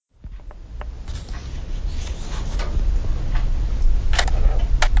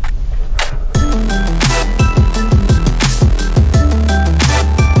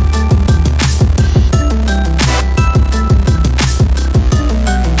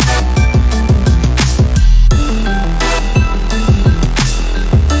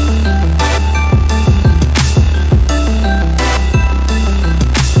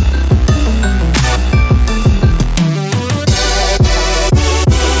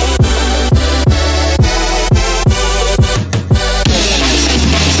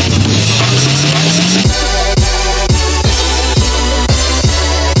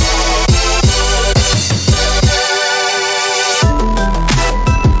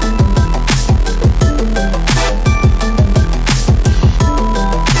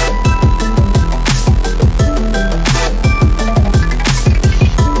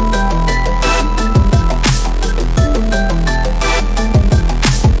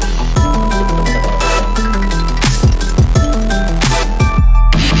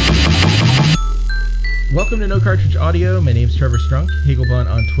Cartridge Audio. My name's Trevor Strunk, Hagelbun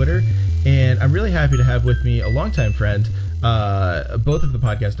on Twitter, and I'm really happy to have with me a longtime friend, both of the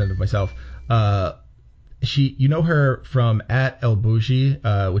podcast and of myself. You know her from at El Bougie,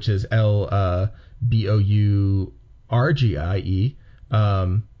 which is LBOURGIE.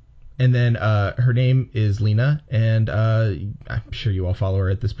 And then her name is Lena, and I'm sure you all follow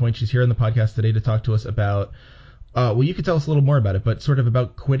her at this point. She's here on the podcast today to talk to us about, well, you could tell us a little more about it, but sort of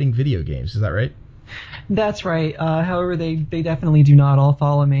about quitting video games. Is that right? That's right. However, they definitely do not all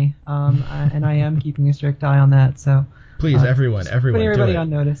follow me, and I am keeping a strict eye on that. So please, everyone, putting everybody do it. on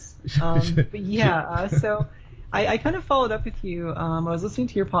notice. But yeah, so I kind of followed up with you. I was listening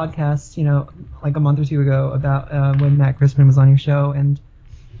to your podcast, like a month or two ago about when Matt Christman was on your show, and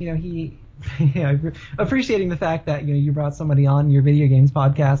he appreciating the fact that you brought somebody on your video games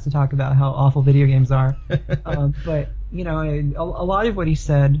podcast to talk about how awful video games are. But a lot of what he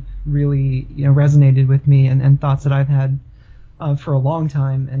said really resonated with me, and thoughts that I've had for a long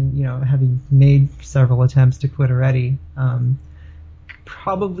time, and having made several attempts to quit already,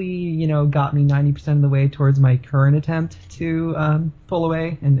 probably got me 90% of the way towards my current attempt to pull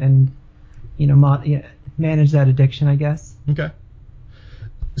away and manage that addiction, I guess. Okay.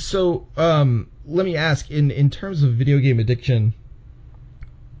 So let me ask, in terms of video game addiction,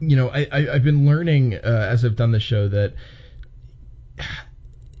 I've been learning as I've done this show that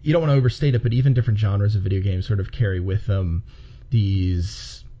you don't want to overstate it, but even different genres of video games sort of carry with them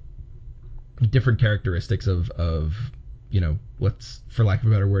these different characteristics of let's, for lack of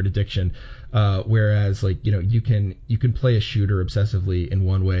a better word, addiction. Whereas you can play a shooter obsessively in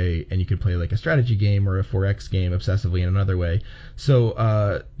one way, and you can play like a strategy game or a 4X game obsessively in another way.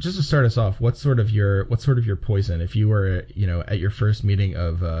 So just to start us off, what's sort of your poison? If you were at your first meeting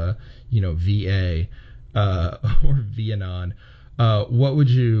of VA or Vietnam, what would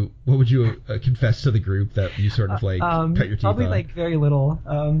you confess to the group that you sort of cut your teeth probably on? Like very little.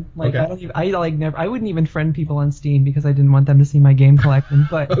 Okay. I wouldn't even friend people on Steam because I didn't want them to see my game collection.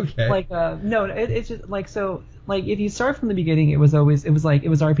 But okay. no, it's just if you start from the beginning, it was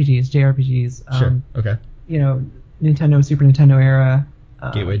RPGs, JRPGs. Sure. Okay. Nintendo, Super Nintendo era.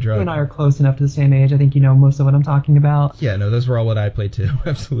 Gateway drug. You and I are close enough to the same age. I think you know most of what I'm talking about. Yeah, no, those were all what I played too.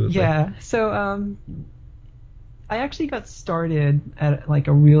 Absolutely. Yeah. So I actually got started at like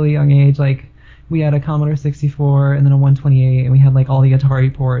a really young age. Like we had a Commodore 64 and then a 128, and we had like all the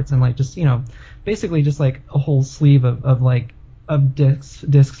Atari ports and like just basically just like a whole sleeve of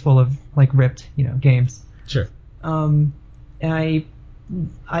discs full of like ripped games. Sure. And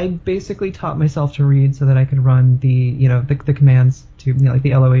I basically taught myself to read so that I could run the commands to like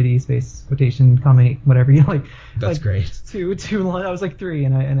the LOAD space quotation comment whatever That's great. Too long. I was like 3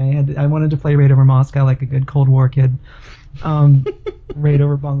 and I wanted to play Raid Over Moscow like a good Cold War kid. Raid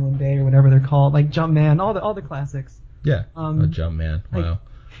Over Bungling Bay or whatever they're called, like Jumpman, all the classics. Yeah. Jumpman. Wow.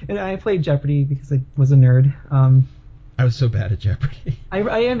 And I played Jeopardy because I was a nerd. I was so bad at Jeopardy. I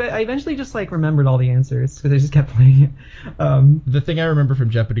eventually just like remembered all the answers because I just kept playing it. The thing I remember from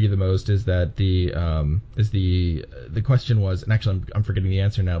Jeopardy the most is that the question was, and actually I'm forgetting the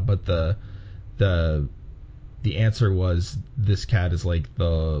answer now, but the answer was this cat is like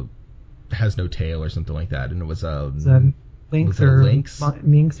has no tail or something like that, and it was Lynx or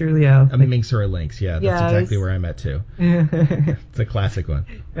Minx or yeah. A minx or a lynx, yeah. That's exactly where I'm at too. It's a classic one.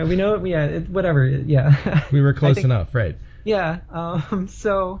 Yeah, we know it. Yeah, whatever. Yeah. We were close enough, right? Yeah.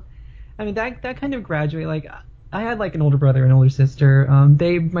 So, I mean that kind of graduated. Like I had like an older brother and older sister.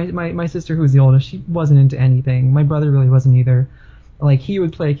 My sister, who was the oldest, she wasn't into anything. My brother really wasn't either. Like he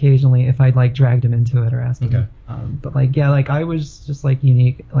would play occasionally if I'd like dragged him into it or asked him. Okay. But like yeah, like I was just like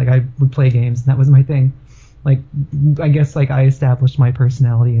unique. Like I would play games and that was my thing. Like I guess like I established my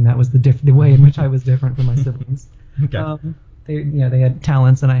personality and that was the way in which I was different from my siblings. Okay. They had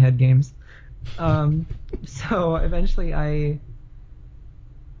talents and I had games. So eventually I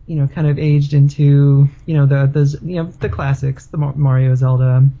kind of aged into the classics, the Mario,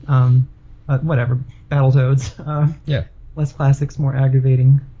 Zelda, whatever, Battletoads. Yeah. Less classics, more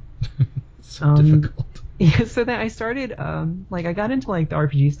aggravating. So difficult. Yeah, so then I started I got into like the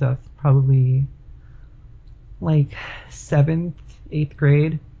RPG stuff probably like 7th, 8th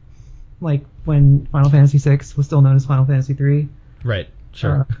grade, like when Final Fantasy VI was still known as Final Fantasy 3. Right.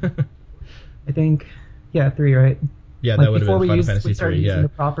 Sure. I think 3, right? Yeah, that would have been Final Fantasy 3. Started using the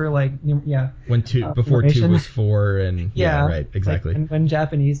proper When before 2 was 4 and yeah right, exactly. Like, when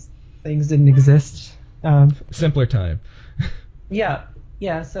Japanese things didn't exist. Simpler time.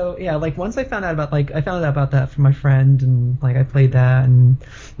 Yeah, so like once I found out about that from my friend, and like I played that and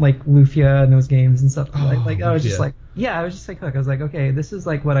like Lufia and those games and stuff. I was just like hooked. I was like, okay, this is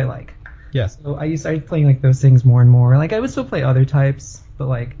like what I like. Yeah. So I started playing like those things more and more. Like I would still play other types, but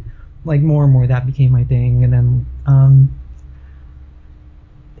like more and more that became my thing. And then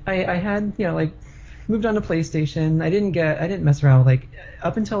I had like moved on to PlayStation. I didn't mess around with like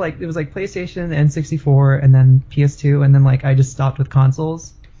up until like it was like PlayStation, N64, and then PS2, and then like I just stopped with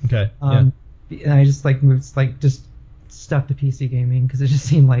consoles. Okay. And I just like moved just stuck to PC gaming because it just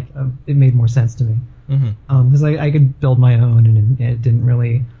seemed like it made more sense to me. Because I could build my own, and it didn't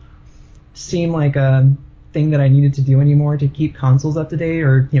really seem like a thing that I needed to do anymore to keep consoles up to date,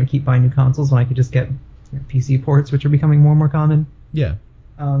 or keep buying new consoles when I could just get PC ports, which are becoming more and more common. Yeah.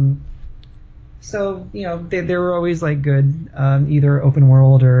 So they were always like good, either open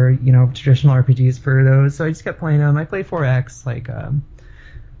world or traditional RPGs for those. So I just kept playing them. I played 4X, like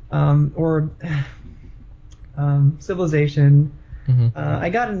or Civilization. I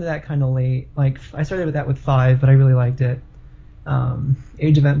got into that kind of late. Like I started with that with 5, but I really liked it.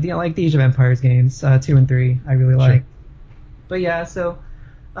 Age of like the Age of Empires games, 2 and 3, I really like. But yeah, so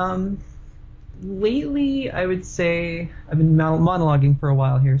lately I would say I've been monologuing for a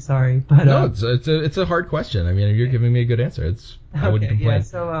while here. Sorry, but no, it's a hard question. I mean, you're giving me a good answer. I wouldn't complain. Yeah,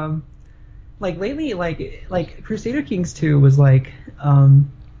 so like lately, like Crusader Kings 2 was like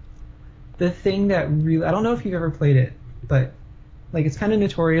the thing that really, I don't know if you've ever played it, but like it's kind of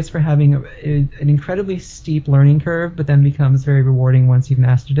notorious for having an incredibly steep learning curve, but then becomes very rewarding once you've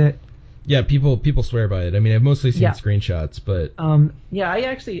mastered it. Yeah, people swear by it. I mean, I've mostly seen screenshots, but yeah,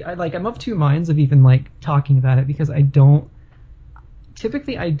 I'm of two minds of even like talking about it, because I don't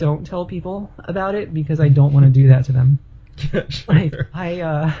tell people about it because I don't want to do that to them. Like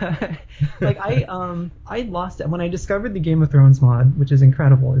I lost it when I discovered the Game of Thrones mod, which is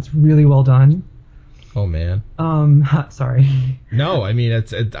incredible. It's really well done. Oh man. Sorry. No, I mean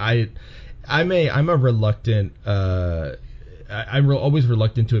I'm a reluctant. I'm always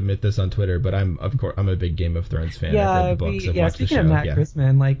reluctant to admit this on Twitter, but I'm a big Game of Thrones fan. Yeah, I've read the books. I've watched the show. Speaking of Matt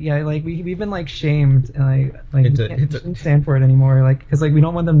Christman, we've been like shamed, and we can't stand for it anymore, like because like we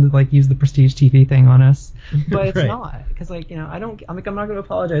don't want them to like use the prestige TV thing on us, but it's not, because like I'm not going to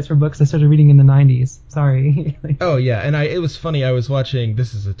apologize for books I started reading in the 90s. Sorry. Oh yeah, and it was funny. I was watching.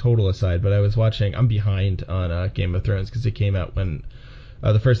 This is a total aside, but I was watching. I'm behind on Game of Thrones because it came out when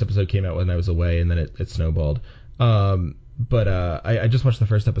the first episode came out when I was away, and then it snowballed. But I just watched the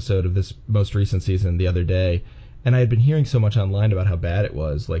first episode of this most recent season the other day, and I had been hearing so much online about how bad it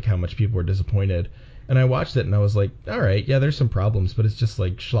was, like how much people were disappointed. And I watched it, and I was like, all right, yeah, there's some problems, but it's just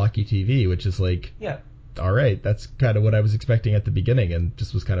like schlocky TV, which is like, all right, that's kind of what I was expecting at the beginning, and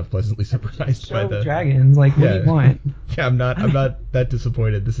just was kind of pleasantly surprised by the dragons. Like, what do you want? Yeah, I'm not that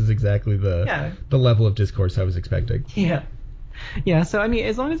disappointed. This is exactly the level of discourse I was expecting. Yeah, so I mean,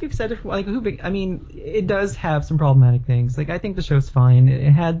 as long as we've said it, like it does have some problematic things. Like I think the show's fine.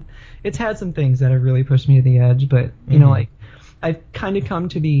 It's had some things that have really pushed me to the edge, but you know, like I've kind of come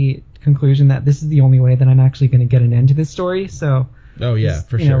to the conclusion that this is the only way that I'm actually going to get an end to this story. So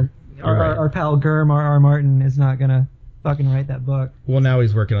for sure. Our pal Gurm R. Martin is not gonna fucking write that book. Well, now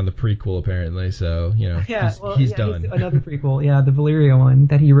he's working on the prequel apparently, so he's done. Another prequel, the Valyria one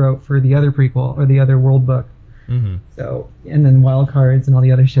that he wrote for the other prequel or the other world book. So, and then wild cards and all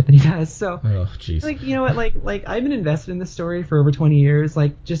the other shit that he does. So, like, you know what? Like I've been invested in this story for over 20 years.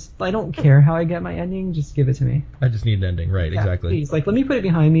 Like, just I don't care how I get my ending. Just give it to me. I just need an ending, right? Exactly. Please, like, let me put it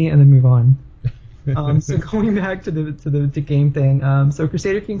behind me and then move on. So going back to the game thing. So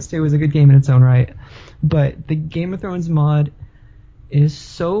Crusader Kings 2 is a good game in its own right, but the Game of Thrones mod is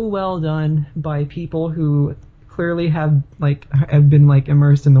so well done by people who clearly have been like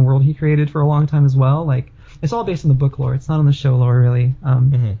immersed in the world he created for a long time as well. Like, it's all based on the book lore. It's not on the show lore, really.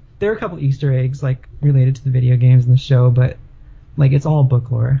 There are a couple Easter eggs like related to the video games in the show, but like it's all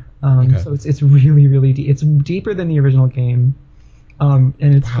book lore. So it's really, really deep. It's deeper than the original game, and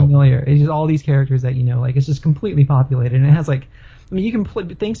it's familiar. It's just all these characters that like it's just completely populated, and it has like, I mean, you can play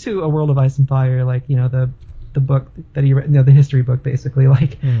thanks to A World of Ice and Fire, like the book that he read, the history book basically.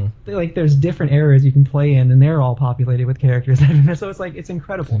 Like there's different eras you can play in, and they're all populated with characters. So it's like it's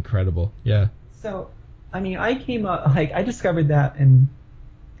incredible. It's incredible, yeah. So. I mean, I came up, I discovered that in,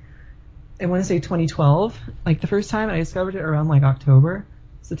 I want to say 2012, like the first time, and I discovered it around like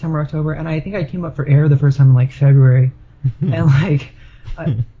September, October, and I think I came up for air the first time in like February, and like,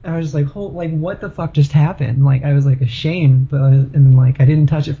 I was just like, what the fuck just happened? Like, I was like ashamed, and then like, I didn't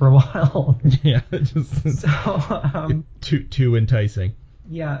touch it for a while. Yeah, so, too enticing.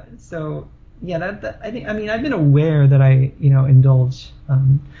 Yeah, so, yeah, I think, I mean, I've been aware that I, indulge,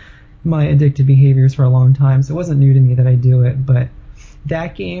 my addictive behaviors for a long time, so it wasn't new to me that I do it. But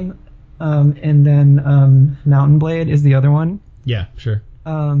that game, and then Mountain Blade is the other one. Yeah, sure.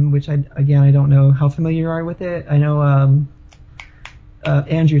 which I don't know how familiar you are with it. I know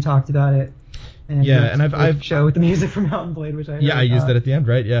Andrew talked about it. And yeah, and I've show with the music from Mountain Blade, which I heard, I used that at the end,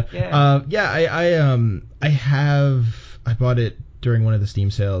 right? Yeah. I bought it during one of the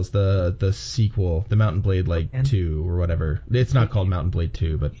Steam sales, the sequel, the Mountain Blade 2 or whatever. It's not called Mountain Blade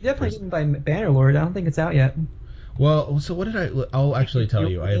 2, but you definitely didn't buy Bannerlord. I don't think it's out yet. Well, so what did I'll actually tell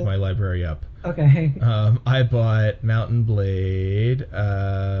you. I have my library up. Okay. I bought Mountain Blade,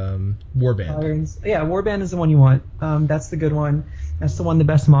 Warband. Yeah, Warband is the one you want. That's the good one. That's the one the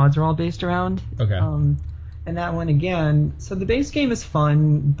best mods are all based around. Okay. And that one again. So the base game is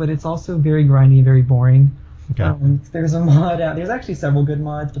fun, but it's also very grindy and very boring. Okay. There's a mod out. There's actually several good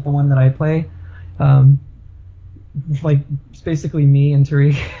mods, but the one that I play, it's basically me and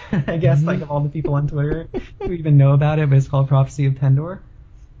Tariq, I guess, of all the people on Twitter who even know about it, but it's called Prophecy of Pendor.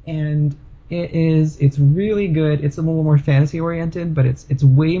 And it's really good. It's a little more fantasy oriented, but it's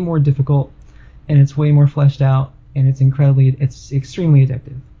way more difficult, and it's way more fleshed out, and it's extremely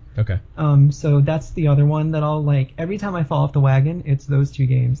addictive. Okay. So that's the other one that I'll every time I fall off the wagon, it's those two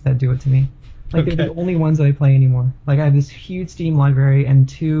games that do it to me. They're the only ones that I play anymore. I have this huge Steam library and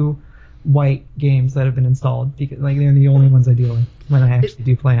 2 white games that have been installed because they're the only ones I deal with when I actually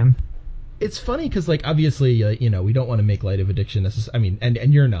do play them. It's funny because obviously we don't want to make light of addiction necessarily. I mean,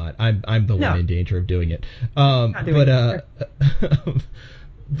 and you're not. I'm the one in danger of doing it. But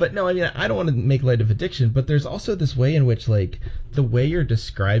no, I mean, I don't want to make light of addiction, but there's also this way in which the way you're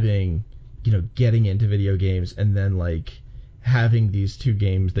describing getting into video games and then having these 2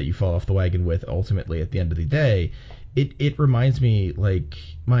 games that you fall off the wagon with ultimately at the end of the day, it reminds me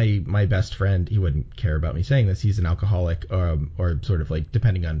my best friend. He wouldn't care about me saying this. He's an alcoholic, or sort of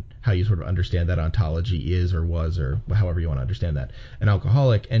depending on how you sort of understand that ontology is or was or however you want to understand that, an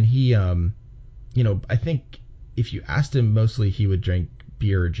alcoholic. And he I think if you asked him, mostly he would drink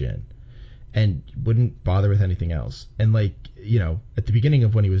beer or gin and wouldn't bother with anything else. And at the beginning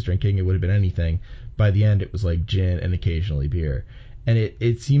of when he was drinking, it would have been anything. By the end, it was gin and occasionally beer. And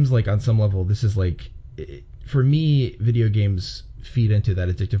it seems on some level this is for me, video games feed into that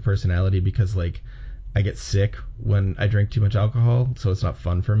addictive personality because I get sick when I drink too much alcohol, so it's not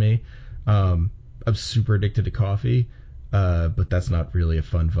fun for me. I'm super addicted to coffee, but that's not really a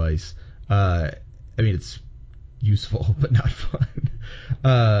fun vice. I mean, it's useful but not fun.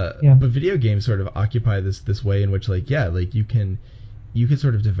 But video games sort of occupy this way in which you can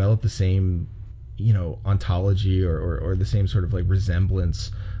sort of develop the same ontology or the same sort of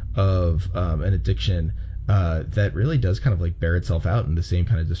resemblance of an addiction that really does kind of bear itself out in the same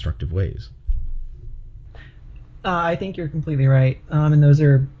kind of destructive ways. I think you're completely right. And those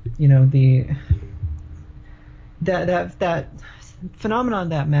are that phenomenon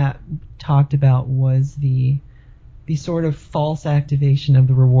that Matt talked about was the sort of false activation of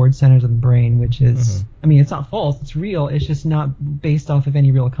the reward centers of the brain, which is, I mean, it's not false, it's real, it's just not based off of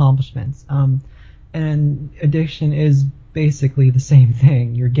any real accomplishments. And addiction is basically the same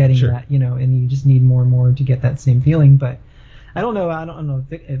thing. You're getting that, and you just need more and more to get that same feeling. But I don't know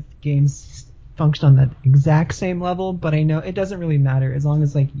if games function on that exact same level, but I know it doesn't really matter as long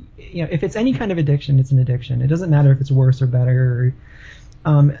as if it's any kind of addiction, it's an addiction. It doesn't matter if it's worse or better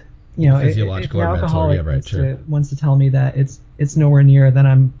or physiological if or alcoholic mental. wants to tell me that it's nowhere near,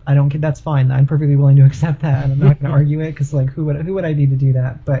 then I don't. That's fine. I'm perfectly willing to accept that, and I'm not going to argue it because who would I be to do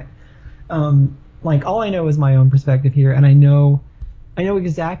that? But all I know is my own perspective here, and I know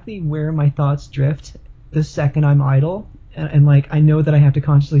exactly where my thoughts drift the second I'm idle, and I know that I have to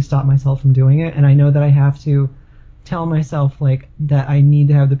consciously stop myself from doing it, and I know that I have to tell myself that I need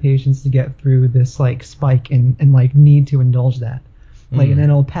to have the patience to get through this spike and need to indulge that. And then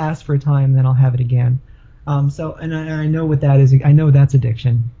it'll pass for a time, and then I'll have it again. So I know what that is. I know that's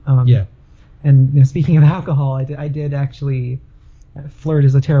addiction. And speaking of alcohol, I did actually, flirt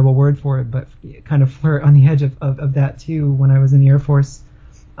is a terrible word for it, but kind of flirt on the edge of that too when I was in the Air Force.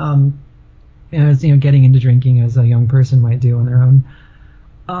 And I was getting into drinking as a young person might do on their own.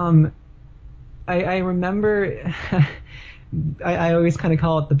 I remember. I always kind of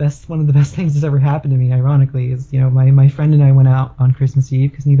call it one of the best things that's ever happened to me, ironically, is, my friend and I went out on Christmas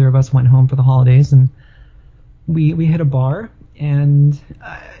Eve because neither of us went home for the holidays, and we hit a bar, and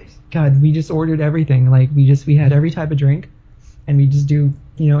God, we just ordered everything. We had every type of drink, and we just do,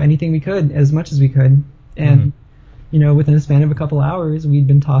 anything we could, as much as we could. And, within a span of a couple hours, we'd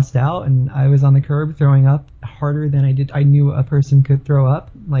been tossed out, and I was on the curb throwing up harder than I knew a person could throw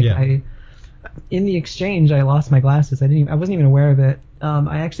up. In the exchange, I lost my glasses. I wasn't even aware of it.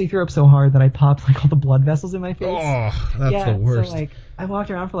 I actually threw up so hard that I popped all the blood vessels in my face. Oh, that's the worst. So I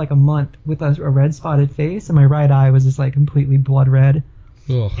walked around for a month with a red spotted face, and my right eye was just completely blood red.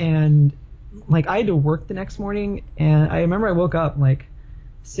 Ugh. And like I had to work the next morning, and I remember I woke up like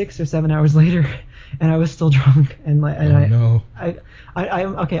 6 or 7 hours later, and I was still drunk. And like, and no.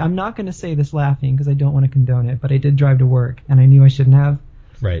 I'm okay. I'm not going to say this laughing because I don't want to condone it, but I did drive to work, and I knew I shouldn't have.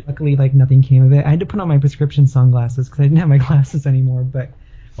 Right. Luckily, like nothing came of it. I had to put on my prescription sunglasses because I didn't have my glasses anymore. But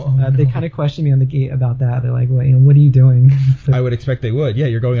they kind of questioned me on the gate about that. They're like, "Well, what are you doing?" But, I would expect they would. Yeah,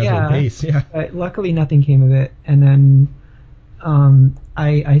 you're going under a base. Yeah. But luckily, nothing came of it. And then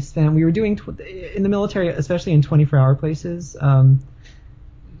I spent. We were doing in the military, especially in 24-hour places.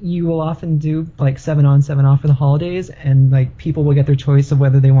 You will often do like 7 on, 7 off for the holidays, and like people will get their choice of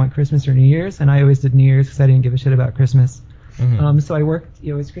whether they want Christmas or New Year's. And I always did New Year's because I didn't give a shit about Christmas. Mm-hmm. So I worked.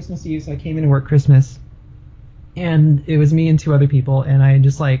 It was Christmas Eve, so I came in and worked Christmas, and it was me and 2 other people, and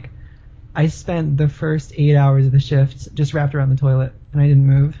I spent the first 8 hours of the shift just wrapped around the toilet, and I didn't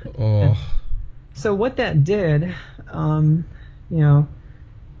move. Oh. And so what that did,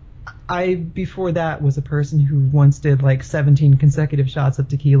 I before that was a person who once did like 17 consecutive shots of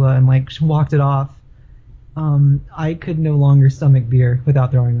tequila and like walked it off. I could no longer stomach beer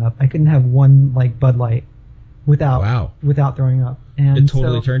without throwing up. I couldn't have one like Bud Light without throwing up. And it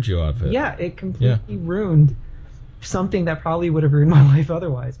totally turned you off. Yeah, it completely ruined something that probably would have ruined my life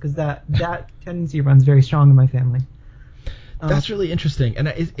otherwise, because that tendency runs very strong in my family. That's really interesting, and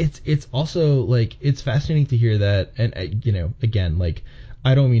it's also like it's fascinating to hear that, and again, like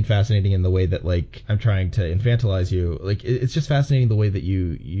I don't mean fascinating in the way that like I'm trying to infantilize you. Like it's just fascinating the way that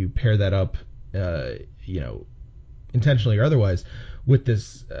you pair that up, intentionally or otherwise, with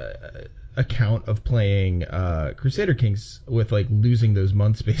this account of playing Crusader Kings with like losing those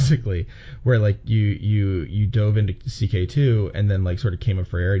months basically, where like you dove into CK2 and then like sort of came up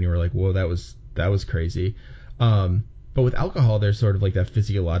for air and you were like, whoa, that was crazy. But with alcohol, there's sort of like that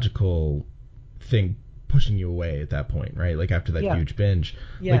physiological thing pushing you away at that point, right? Like after that huge binge.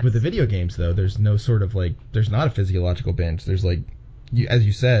 Yes. Like with the video games, though, there's no sort of like, there's not a physiological binge. There's like, as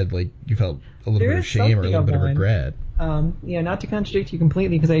you said, like you felt a little bit of shame or a little bit of regret. Not to contradict you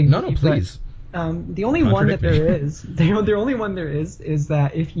completely, because I no, please. The only one that there is, the only one there is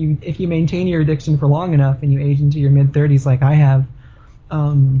that if you maintain your addiction for long enough and you age into your mid-30s like I have.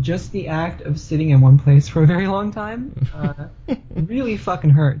 Just the act of sitting in one place for a very long time really fucking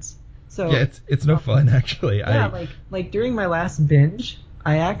hurts. So yeah, it's no fun actually. Yeah, like during my last binge,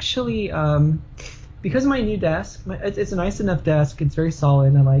 I actually because my new desk, it's a nice enough desk. It's very solid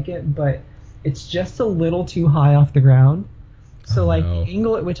and I like it, but it's just a little too high off the ground. So the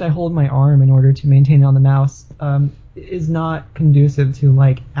angle at which I hold my arm in order to maintain it on the mouse is not conducive to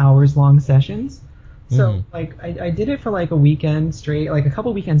like hours long sessions. So, like, I did it for, like, a weekend straight, like, a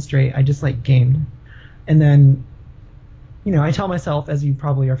couple weekends straight. I just, like, gamed. And then, I tell myself, as you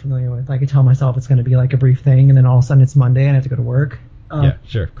probably are familiar with, like, I tell myself it's going to be, like, a brief thing, and then all of a sudden it's Monday and I have to go to work. Yeah,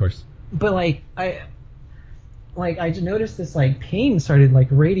 sure, of course. But, I just noticed this, like, pain started, like,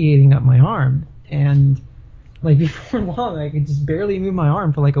 radiating up my arm. And, like, before long, I could just barely move my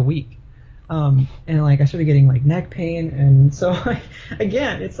arm for, like, a week. And like I started getting like neck pain, and so like,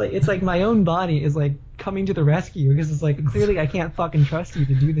 again, it's like my own body is like coming to the rescue, because it's like clearly I can't fucking trust you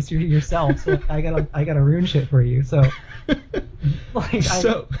to do this yourself, so like, I gotta ruin shit for you. So like it's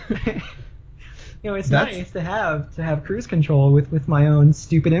nice to have cruise control with my own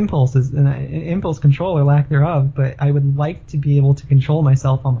stupid impulses and impulse control or lack thereof, but I would like to be able to control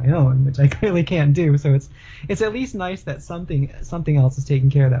myself on my own, which I clearly can't do. So it's at least nice that something else is taking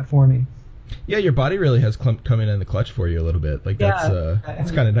care of that for me. Yeah, your body really has come in the clutch for you a little bit. Like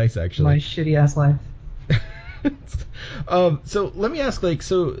that's kind of nice actually. My shitty ass life. So let me ask, like,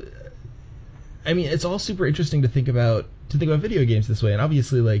 I mean, it's all super interesting to think about video games this way, and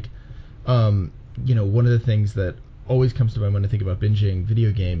obviously, like, one of the things that always comes to mind when I think about binging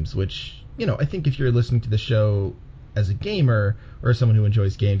video games, which, I think if you're listening to the show as a gamer or someone who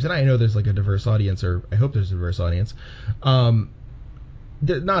enjoys games, and I know there's like a diverse audience, or I hope there's a diverse audience,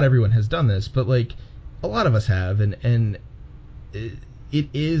 not everyone has done this, but like a lot of us have, and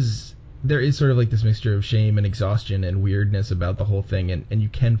there is sort of like this mixture of shame and exhaustion and weirdness about the whole thing, and you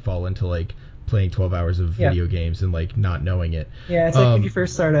can fall into like playing 12 hours of video games and like not knowing it. Yeah, it's like when you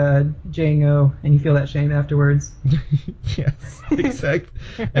first start J&O and you feel that shame afterwards. Yes,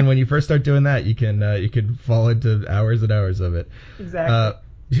 exactly. And when you first start doing that, you can fall into hours and hours of it. Exactly.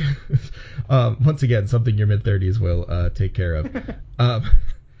 Once again, something your mid-30s will take care of. But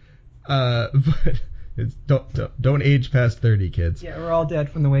don't age past 30, kids. Yeah, we're all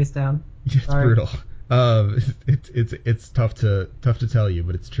dead from the waist down. It's brutal. It's tough to tell you,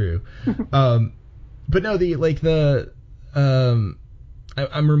 but it's true. But no,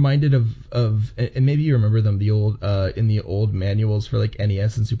 I'm reminded of, and maybe you remember them, the old in the old manuals for like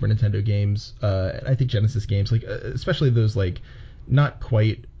NES and Super Nintendo games, and I think Genesis games, like especially those like not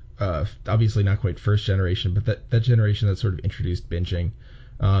quite, obviously not quite first generation, but that generation that sort of introduced binging.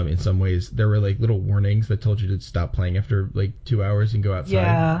 In some ways, there were like little warnings that told you to stop playing after like 2 hours and go outside.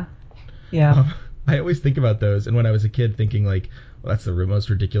 Yeah, yeah. I always think about those, and when I was a kid, thinking like, well, that's the most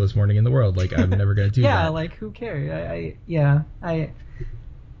ridiculous warning in the world. Like, I'm never gonna do that. Yeah, like who cares?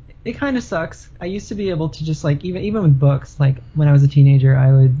 It kind of sucks. I used to be able to just like even with books, like when I was a teenager,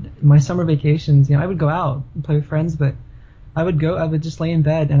 my summer vacations, I would go out and play with friends, but I would just lay in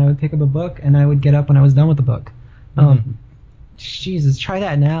bed and I would pick up a book and I would get up when I was done with the book. Jesus, try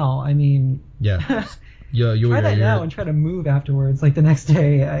that now. I mean, yeah, try that now and try to move afterwards, like the next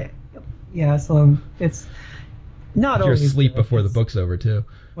day. So it's not always. You're asleep before the book's over too.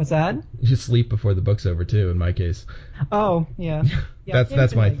 What's that? You should sleep before the book's over too. In my case. Oh yeah.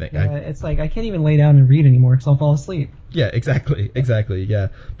 That's my thing. It's like I can't even lay down and read anymore because I'll fall asleep. Yeah, exactly. Yeah,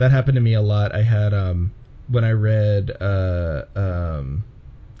 that happened to me a lot. I had when I read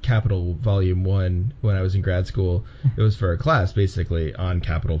Capital Volume 1 when I was in grad school. It was for a class basically on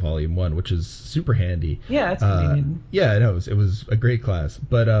Capital Volume 1, which is super handy. Yeah, it's convenient. Yeah, no, it was a great class.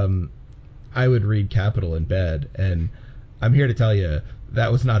 But I would read Capital in bed, and I'm here to tell you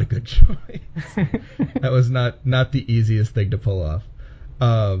that was not a good choice. That was not the easiest thing to pull off.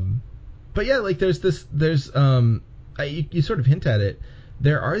 But yeah, like there's you sort of hint at it.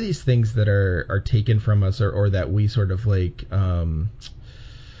 There are these things that are taken from us or that we sort of like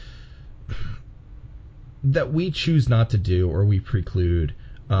that we choose not to do or we preclude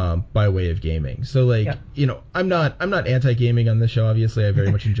by way of gaming. So like, I'm not anti-gaming on this show. Obviously, I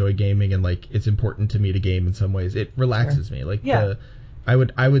very much enjoy gaming, and like it's important to me to game in some ways. It relaxes me. Like I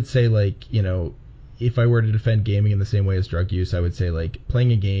would say like, if I were to defend gaming in the same way as drug use, I would say like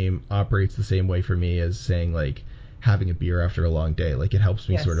playing a game operates the same way for me as saying like having a beer after a long day. Like it helps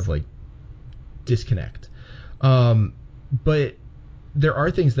me sort of like disconnect. But there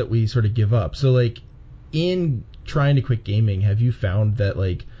are things that we sort of give up. So like in trying to quit gaming, have you found that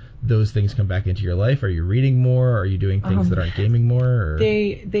like those things come back into your life? Are you reading more? Are you doing things that aren't gaming more? Or?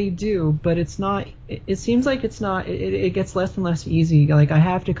 They do, but it's not. It seems like it's not. It gets less and less easy. Like I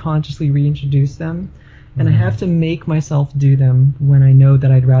have to consciously reintroduce them, and I have to make myself do them when I know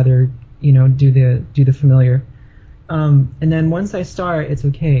that I'd rather do the familiar. And then once I start, it's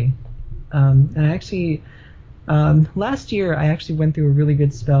okay. And I actually last year I actually went through a really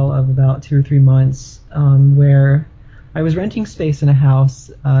good spell of about 2 or 3 months where I was renting space in a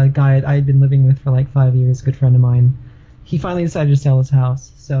house. A guy I had been living with for like 5 years, a good friend of mine. He finally decided to sell his house,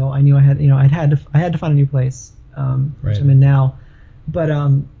 so I knew I had to find a new place, which I'm in now. But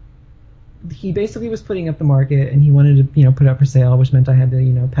he basically was putting up the market, and he wanted to put it up for sale, which meant I had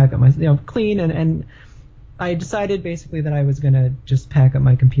to pack up my clean and I decided basically that I was going to just pack up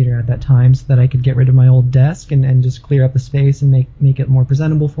my computer at that time so that I could get rid of my old desk and just clear up the space and make it more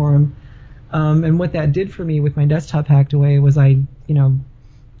presentable for him. And what that did for me with my desktop packed away was I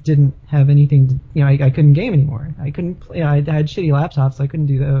didn't have anything to, I couldn't game anymore. I couldn't play. I had shitty laptops, so I couldn't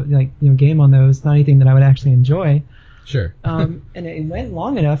do game on those. Not anything that I would actually enjoy. Sure. And it went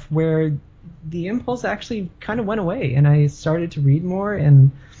long enough where the impulse actually kind of went away, and I started to read more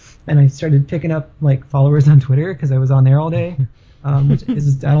and I started picking up like followers on Twitter because I was on there all day. Which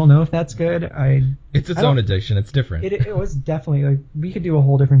is, I don't know if that's good. It's its own addiction. It's different. It was definitely like we could do a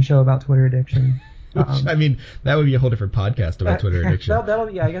whole different show about Twitter addiction. I mean, that would be a whole different podcast about Twitter addiction.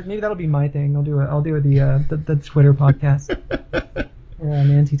 I guess maybe that'll be my thing. I'll do the Twitter podcast. Where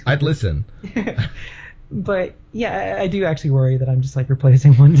I'm anti-Twitter. I'd listen. But yeah, I do actually worry that I'm just like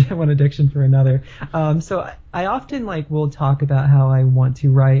replacing one addiction for another. So I often like will talk about how I want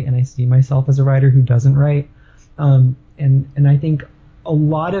to write and I see myself as a writer who doesn't write. And I think a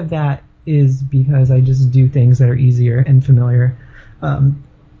lot of that is because I just do things that are easier and familiar.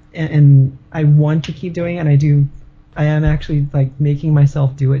 And I want to keep doing it, and I am actually like making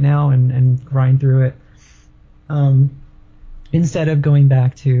myself do it now and grind through it. Instead of going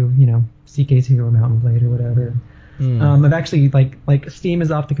back to, CK2 or Mountain Blade or whatever. I've actually like Steam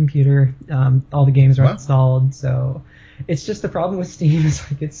is off the computer. All the games are installed, so it's just the problem with Steam is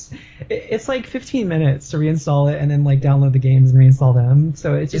like it's like 15 minutes to reinstall it and then like download the games and reinstall them.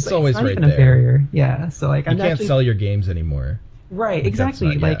 So it's just always it's not right even there. a barrier. Yeah. So like you can't sell your games anymore. Right.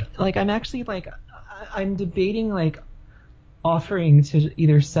 Exactly. Like I'm actually like I'm debating like offering to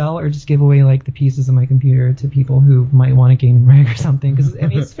either sell or just give away like the pieces of my computer to people who might want a gaming rig or something, because I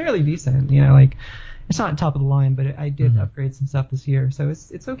mean it's fairly decent, like it's not top of the line, but I did upgrade some stuff this year, so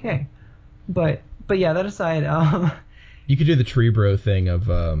it's okay. But yeah, that aside, You could do the tree bro thing of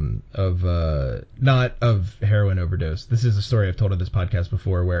not of heroin overdose. This is a story I've told on this podcast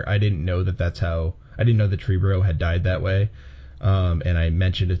before where I didn't know that's how I didn't know the tree bro had died that way. And I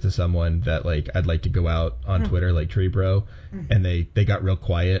mentioned it to someone that like I'd like to go out on Twitter like tree bro, and they got real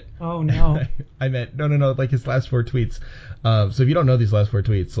quiet. Oh no. I meant no like his last 4 tweets. So if you don't know these last 4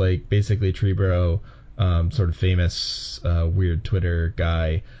 tweets, like basically tree bro, sort of famous weird Twitter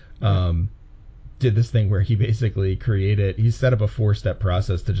guy, did this thing where he basically he set up a 4-step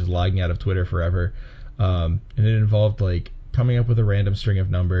process to just logging out of Twitter forever. And it involved like coming up with a random string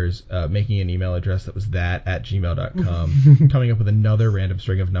of numbers, making an email address that was @gmail.com, coming up with another random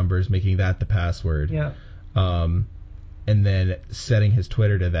string of numbers, making that the password. Yeah. And then setting his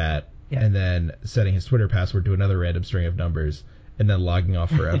Twitter to that, and then setting his Twitter password to another random string of numbers, and then logging off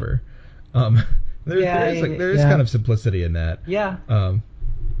forever. There is kind of simplicity in that. Yeah.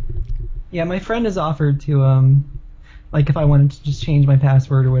 Yeah, my friend has offered to, like, if I wanted to just change my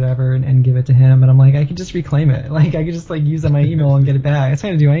password or whatever and give it to him, and I'm like, I could just reclaim it. Like, I could just, like, use my email and get it back. It's not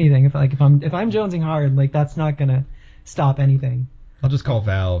gonna do anything. If I'm jonesing hard, like, that's not gonna stop anything. I'll just call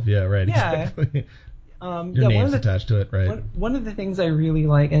Valve. Yeah, right. Yeah. Exactly. Your name's attached to it, right? One of the things I really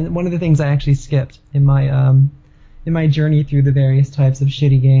like, and one of the things I actually skipped in my journey through the various types of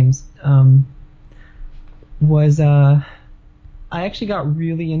shitty games, was I actually got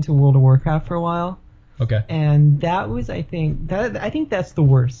really into World of Warcraft for a while. Okay. And that was, I think that's the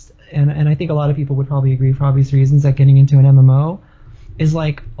worst. And I think a lot of people would probably agree for obvious reasons that getting into an MMO is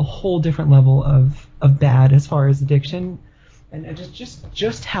like a whole different level of bad as far as addiction. And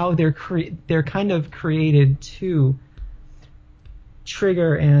just how they're kind of created to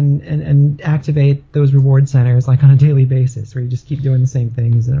trigger and activate those reward centers like on a daily basis, where you just keep doing the same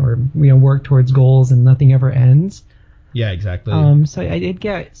things or work towards goals and nothing ever ends. Yeah, exactly. So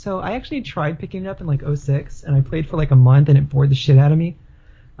I actually tried picking it up in like 06, and I played for like a month, and it bored the shit out of me.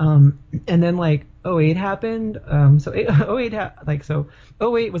 And then like 08 happened. So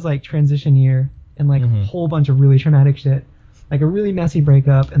 08 was like transition year and like a whole bunch of really traumatic shit, like a really messy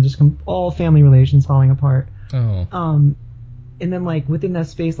breakup and just all family relations falling apart. Oh. And then like within that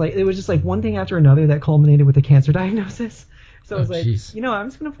space, like it was just like one thing after another that culminated with a cancer diagnosis. So I was like, geez. I'm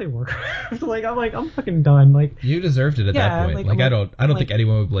just gonna play Warcraft. I'm fucking done. Like, you deserved it at that point. I don't think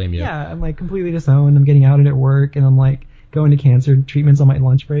anyone would blame you. Yeah, I'm like completely disowned. I'm getting outed at work, and I'm like going to cancer treatments on my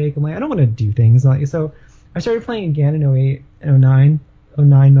lunch break. I'm like, I don't want to do things. Like, so I started playing again in 08 and 09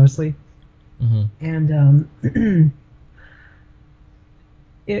 mostly. Mm-hmm. And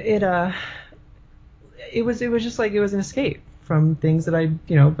it was just like it was an escape from things that I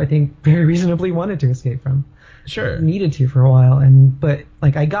think very reasonably wanted to escape from. Sure. Needed to for a while, but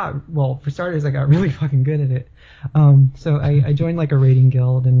like for starters, I got really fucking good at it. So I joined like a raiding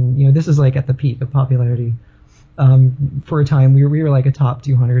guild, and this is like at the peak of popularity. For a time, we were like a top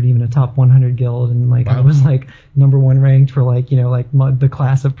 200, even a top 100 guild, and like wow. I was like number 1 ranked for like the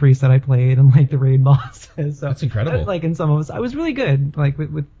class of priests that I played and like the raid bosses. So that's incredible. Like in some of us, I was really good, like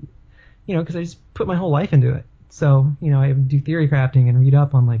with because I just put my whole life into it. So, I would do theory crafting and read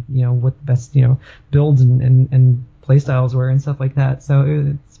up on like, what the best, builds and play styles were and stuff like that.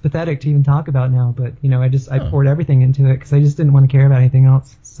 So it's pathetic to even talk about now, but, I poured everything into it because I just didn't want to care about anything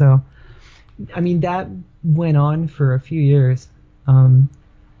else. So, I mean, that went on for a few years. I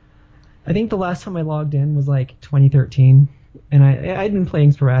think the last time I logged in was like 2013, and I'd been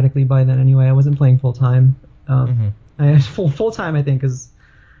playing sporadically by then anyway. I wasn't playing full time. Full time, I think, is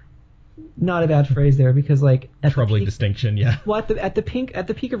not a bad phrase there, because like troubling distinction, yeah. Well, at the peak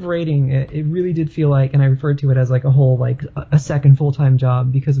of rating, it really did feel like, and I referred to it as like a whole like a second full time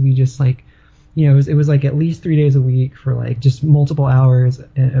job, because we just like, it was like at least 3 days a week for like just multiple hours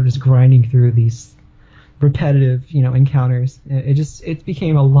of just grinding through these repetitive encounters. It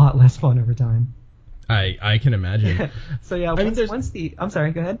became a lot less fun over time. I can imagine. So yeah, I'm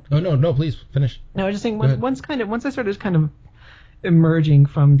sorry, go ahead. Oh no, please finish. No, I was just saying once I started kind of emerging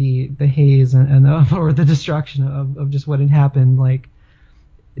from the haze and or the destruction of just what had happened, like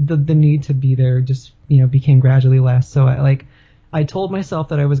the need to be there just became gradually less. So I told myself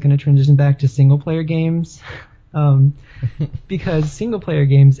that I was going to transition back to single player games, because single player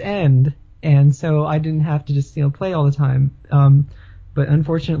games end, and so I didn't have to just play all the time. But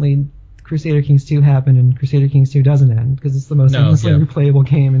unfortunately, Crusader Kings 2 happened, and Crusader Kings 2 doesn't end because it's the most endlessly replayable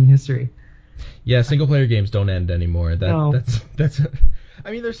game in history. Yeah, single player games don't end anymore. That's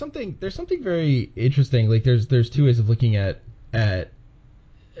I mean, there's something very interesting. Like there's two ways of looking at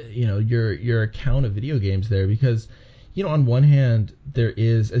your account of video games there, because on one hand there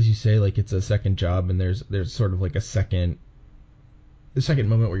is, as you say, like it's a second job, and there's sort of like the second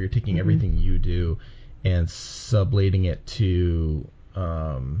moment where you're taking everything you do and subletting it to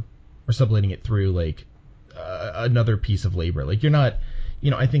or subletting it through like another piece of labor. Like you're not,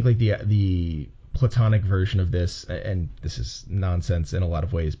 I think like the platonic version of this, and this is nonsense in a lot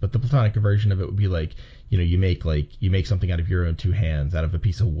of ways, but the platonic version of it would be like, you make something out of your own two hands, out of a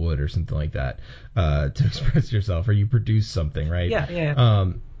piece of wood or something like that, to express yourself, or you produce something, right? Yeah.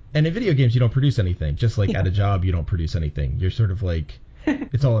 And in video games, you don't produce anything. Just like at a job, you don't produce anything. You're sort of like,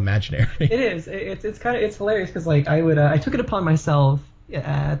 it's all imaginary. It is. It's hilarious because like I took it upon myself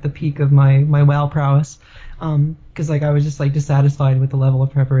at the peak of my WoW prowess, because like I was just like dissatisfied with the level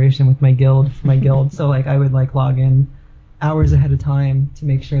of preparation with my guild so like I would like log in hours ahead of time to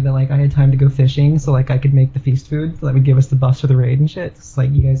make sure that like I had time to go fishing, so like I could make the feast food that would give us the buffs for the raid and shit. It's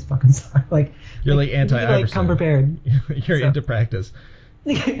like, you guys fucking suck. Like you're like anti-Iverson. Like come prepared. You're into practice.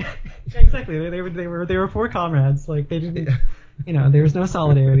 Exactly. They were poor comrades. Like they didn't. There was no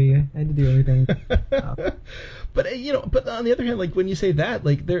solidarity. I had to do everything. But but on the other hand, like when you say that,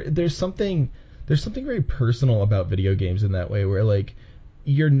 like there's something very personal about video games in that way, where like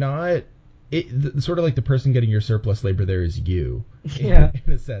you're not sort of like the person getting your surplus labor there is you. Yeah.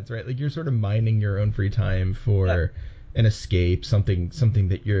 In a sense, right? Like you're sort of mining your own free time for an escape, something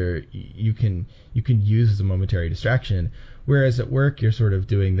that you can use as a momentary distraction. Whereas at work, you're sort of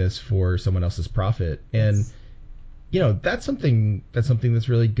doing this for someone else's profit, and that's something that's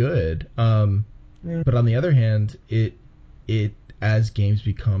really good. But on the other hand, it as games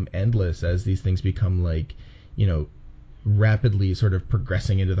become endless, as these things become like, rapidly sort of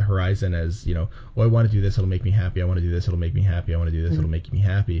progressing into the horizon, as I want to do this, it'll make me happy. I want to do this, it'll make me happy. I want to do this, it'll make me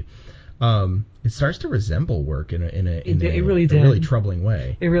happy. It starts to resemble work in a really troubling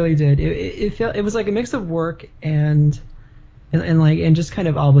way. It really did. It was like a mix of work and just kind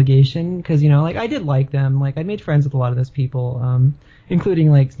of obligation, because like I did like them. Like I made friends with a lot of those people,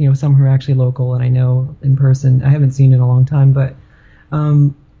 including like some who are actually local and I know in person. I haven't seen in a long time, but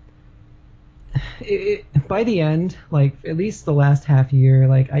by the end, like at least the last half year,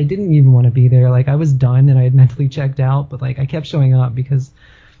 like I didn't even want to be there. Like I was done and I had mentally checked out, but like I kept showing up because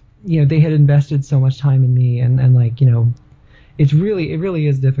they had invested so much time in me, and like it really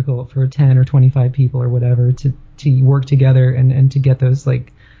is difficult for 10 or 25 people or whatever to work together and to get those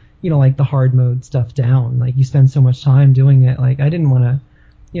like like the hard mode stuff down. Like you spend so much time doing it. Like I didn't want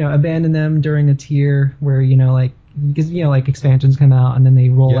to abandon them during a tier where like, because like expansions come out and then they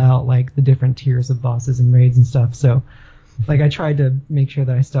roll out like the different tiers of bosses and raids and stuff. So like I tried to make sure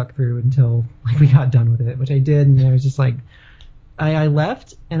that I stuck through until like we got done with it, which I did. And I was just like, I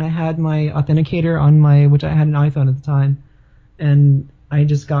left and I had my authenticator on which I had an iPhone at the time, and I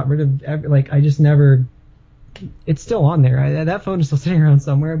just got rid of I just never. It's still on there. That phone is still sitting around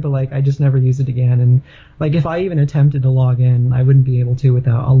somewhere, but like I just never use it again. And like if I even attempted to log in, I wouldn't be able to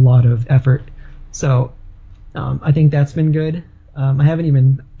without a lot of effort. So I think that's been good. I haven't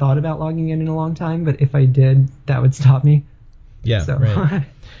even thought about logging in a long time, but if I did, that would stop me. Yeah, so. Right.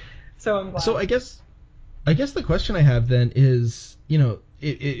 So I'm glad. So I guess the question I have then is,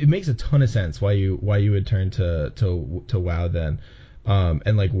 it makes a ton of sense why you would turn to WoW then,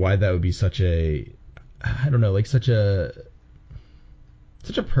 and like why that would be such a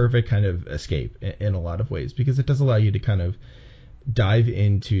perfect kind of escape in a lot of ways, because it does allow you to kind of dive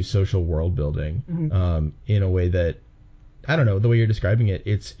into social world building, in a way that, I don't know, the way you're describing it,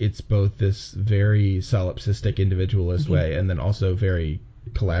 it's both this very solipsistic individualist way and then also very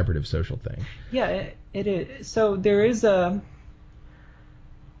collaborative social thing. Yeah, it is. So there is I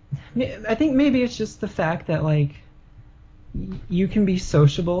think maybe it's just the fact that like you can be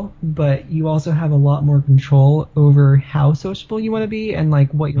sociable, but you also have a lot more control over how sociable you want to be and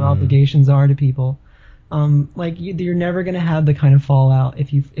like what your obligations are to people. Like you're never gonna have the kind of fallout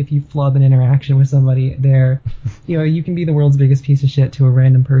if you flub an interaction with somebody there. You can be the world's biggest piece of shit to a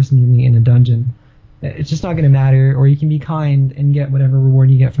random person you meet in a dungeon. It's just not gonna matter. Or you can be kind and get whatever reward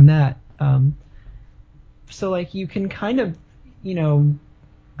you get from that. So like you can kind of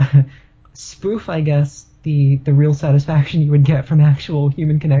spoof, I guess, the real satisfaction you would get from actual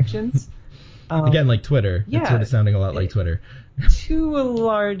human connections. Again, like Twitter. Yeah, it's sort of sounding a lot like Twitter. To a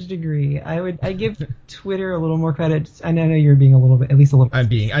large degree. I give Twitter a little more credit. I know you're being a little bit, at least a little bit. I'm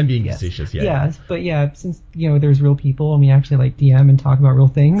being facetious, yeah. Yes, but yeah, since there's real people and we actually like DM and talk about real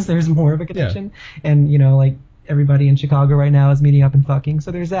things, there's more of a connection. Yeah. And like everybody in Chicago right now is meeting up and fucking,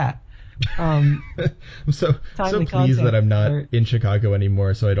 so there's that. I'm so pleased that I'm not in Chicago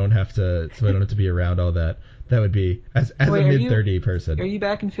anymore, so I don't have to be around all that. That would be as a mid-30 person. Are you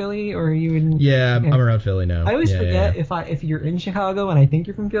back in Philly or are you in? Yeah, I'm around Philly now. I always forget if you're in Chicago and I think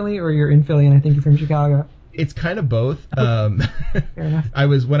you're from Philly, or you're in Philly and I think you're from Chicago. It's kind of both. Fair enough.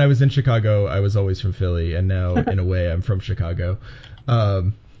 When I was in Chicago, I was always from Philly, and now in a way I'm from Chicago.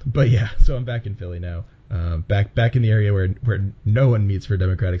 But yeah, so I'm back in Philly now. Back in the area where no one meets for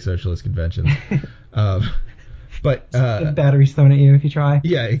Democratic Socialist conventions. But the batteries thrown at you if you try.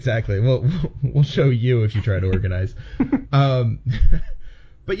 Yeah, exactly. We'll show you if you try to organize.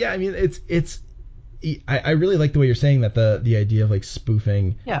 But yeah, I mean, I really like the way you're saying that the idea of like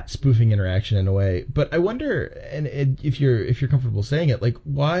spoofing interaction in a way. But I wonder, and if you're comfortable saying it, like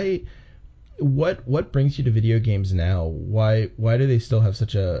what brings you to video games now? Why do they still have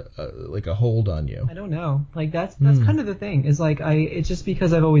such a hold on you? I don't know. Like that's kind of the thing. Is like it's just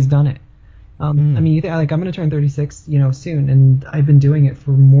because I've always done it. I mean, like I'm gonna turn 36, soon, and I've been doing it for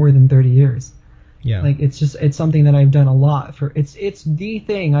more than 30 years. Yeah. Like it's something that I've done a lot for. It's the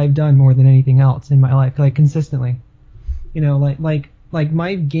thing I've done more than anything else in my life, like consistently. Like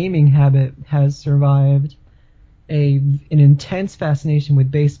my gaming habit has survived an intense fascination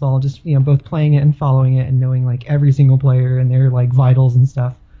with baseball, just both playing it and following it and knowing like every single player and their like vitals and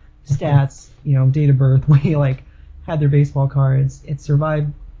stuff, stats, date of birth, when you like had their baseball cards. It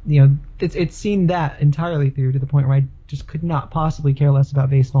survived. It's seen that entirely through to the point where I just could not possibly care less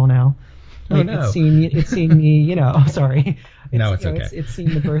about baseball now. Like, no. It's seen me, sorry. No, okay. It's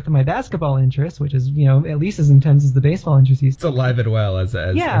seen the birth of my basketball interest, which is, at least as intense as the baseball interest used to be. It's alive and well as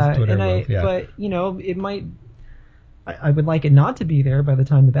Twitter will. Yeah. But, it might, I would like it not to be there by the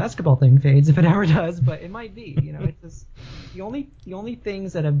time the basketball thing fades, if it ever does, but it might be, it's just, the only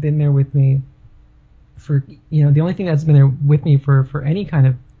things that have been there with me for, the only thing that's been there with me for any kind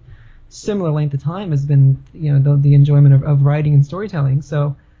of similar length of time has been, the enjoyment of writing and storytelling.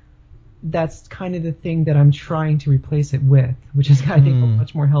 So that's kind of the thing that I'm trying to replace it with, which is, I think, a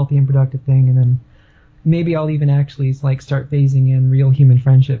much more healthy and productive thing. And then maybe I'll even actually like start phasing in real human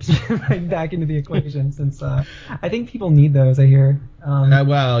friendships like back into the equation, since I think people need those. I hear.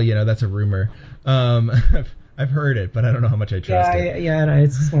 Well, that's a rumor. I've heard it, but I don't know how much I trust it. Yeah,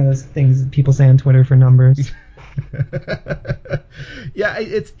 it's just one of those things that people say on Twitter for numbers. Yeah,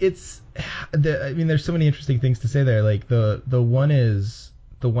 I mean, there's so many interesting things to say there. Like the one is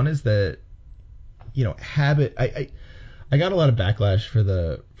that, habit. I got a lot of backlash for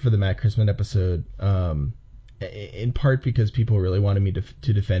the Matt Christman episode, in part because people really wanted me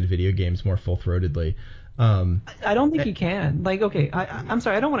to defend video games more full-throatedly. I don't think you can. Like, okay, I'm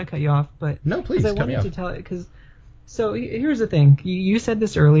sorry, I don't want to cut you off, but no, please, I wanted to tell it because. So here's the thing. You said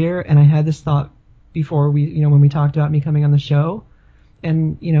this earlier, and I had this thought before when we talked about me coming on the show,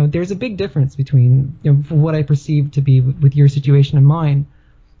 and there's a big difference between what I perceive to be with your situation and mine.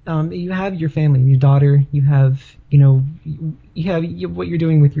 You have your family, your daughter. You have what you're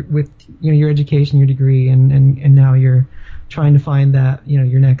doing with your education, your degree, and now you're trying to find that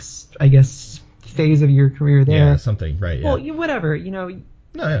your next, I guess, phase of your career there. Yeah, something, right? Yeah. Well, whatever. No,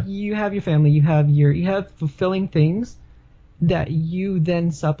 yeah. You have your family. You have fulfilling things that you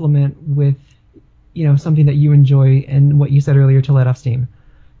then supplement with something that you enjoy and what you said earlier, to let off steam.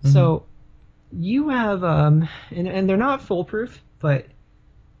 Mm-hmm. So you have and they're not foolproof, but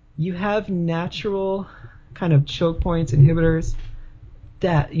you have natural kind of choke points, inhibitors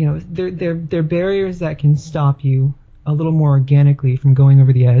that they're barriers that can stop you a little more organically from going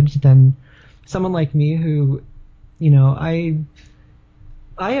over the edge than someone like me who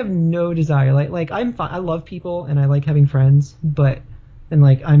I have no desire. Like I'm fine. I love people and I like having friends, and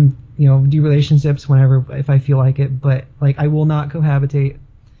like I'm do relationships whenever if I feel like it, but like I will not cohabitate,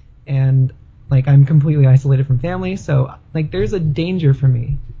 and like I'm completely isolated from family. So like there's a danger for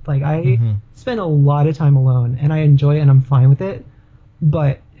me. Like I spend a lot of time alone and I enjoy it and I'm fine with it,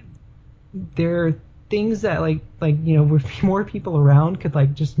 but there are things that like with more people around could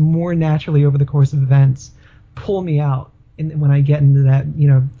like just more naturally over the course of events pull me out. And when I get into that,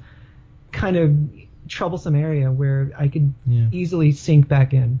 kind of troublesome area where I could easily sink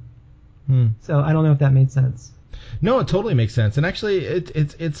back in. So I don't know if that made sense. No, it totally makes sense. And actually,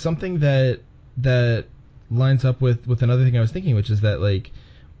 it's something that lines up with another thing I was thinking, which is that like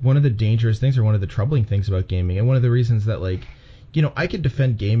one of the dangerous things or one of the troubling things about gaming, and one of the reasons that like I could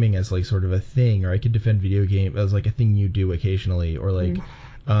defend gaming as like sort of a thing, or I could defend video game as like a thing you do occasionally, or like.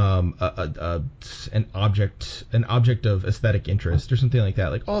 An object of aesthetic interest or something like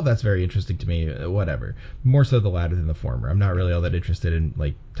that. Like, oh, that's very interesting to me. Whatever. More so the latter than the former. I'm not really all that interested in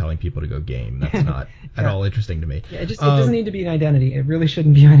like telling people to go game. That's not at all interesting to me. Yeah, it doesn't need to be an identity. It really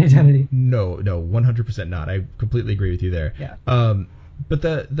shouldn't be an identity. No, 100% not. I completely agree with you there. Yeah. But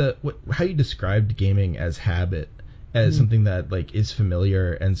how you described gaming as habit, as something that like is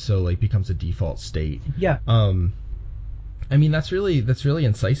familiar and so like becomes a default state. Yeah. I mean, that's really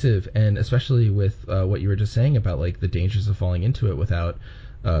incisive, and especially with what you were just saying about like the dangers of falling into it without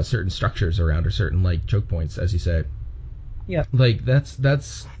certain structures around or certain like choke points, as you say. Yeah. Like that's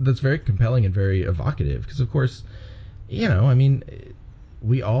very compelling and very evocative because of course, I mean,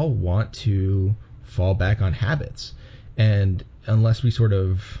 we all want to fall back on habits, and unless we sort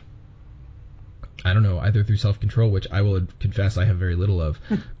of, I don't know, either through self-control, which I will confess I have very little of,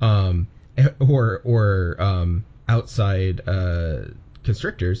 um, or outside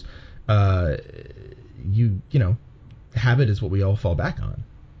constrictors, uh, habit is what we all fall back on.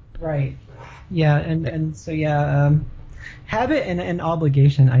 Right. Yeah, and so yeah, habit and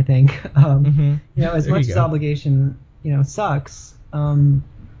obligation. I think as There much you as go. obligation sucks.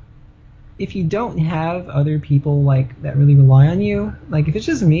 If you don't have other people like that really rely on you, like if it's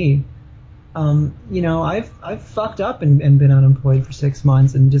just me, I've fucked up and been unemployed for 6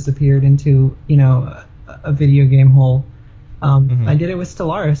 months and disappeared into a video game hole. I did it with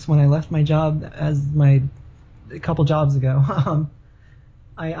Stellaris when I left my job a couple jobs ago.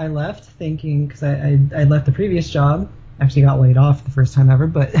 I left thinking because I left the previous job. Actually got laid off the first time ever,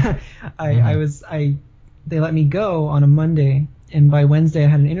 but they let me go on a Monday, and by Wednesday I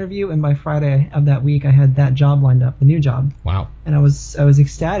had an interview, and by Friday of that week I had that job lined up, the new job. Wow. And I was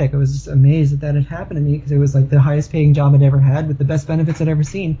ecstatic. I was just amazed that had happened to me because it was like the highest paying job I'd ever had with the best benefits I'd ever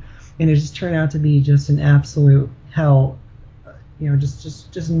seen, and it just turned out to be just an absolute hell,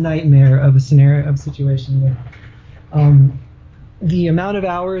 just nightmare of a situation with the amount of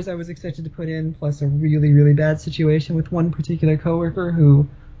hours I was expected to put in, plus a really, really bad situation with one particular coworker who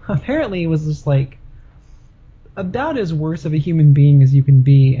apparently was just like about as worse of a human being as you can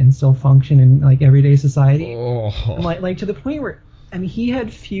be and still function in like everyday society. Oh. And like to the point where, I mean, he had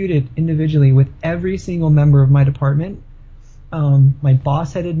feuded individually with every single member of my department. My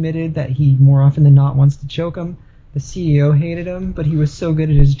boss had admitted that he more often than not wants to choke him. The CEO hated him, but he was so good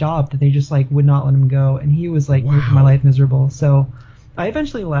at his job that they just like would not let him go, and he was like making my life miserable. So I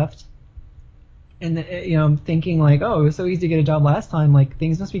eventually left, and I'm thinking like, oh, it was so easy to get a job last time, like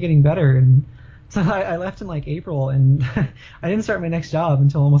things must be getting better. And so I left in like April, and I didn't start my next job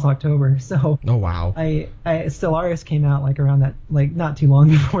until almost October. So Oh wow. Stellaris came out like around that, like not too long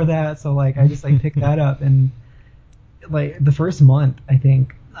before that. So like I just like picked that up, and like the first month I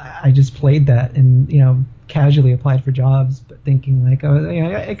think I just played that and casually applied for jobs, but thinking like, oh,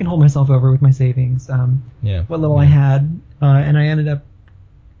 I can hold myself over with my savings. What little I had, and I ended up.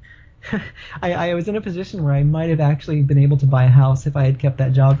 I was in a position where I might have actually been able to buy a house if I had kept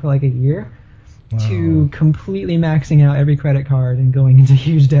that job for like a year. Wow. To completely maxing out every credit card and going into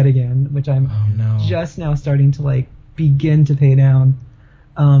huge debt again, which I'm just now starting to like begin to pay down.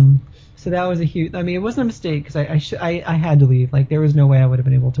 So that was a huge. I mean, it wasn't a mistake because I had to leave. Like there was no way I would have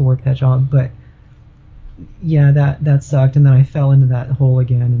been able to work that job. But yeah, that sucked, and then I fell into that hole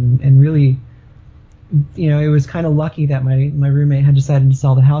again, and really, it was kind of lucky that my roommate had decided to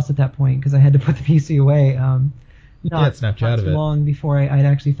sell the house at that point because I had to put the PC away. Not too long before I'd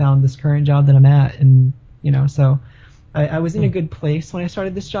actually found this current job that I'm at, and so I was in a good place when I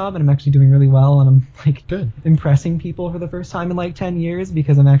started this job, and I'm actually doing really well, and I'm like impressing people for the first time in like 10 years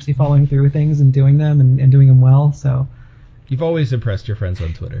because I'm actually following through with things and doing them and doing them well. So you've always impressed your friends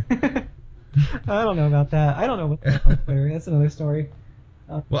on Twitter. I don't know about that. I don't know what's going on Twitter. That's another story.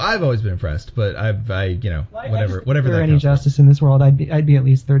 Well, I've always been impressed, but whatever. If there were any justice in this world, I'd be at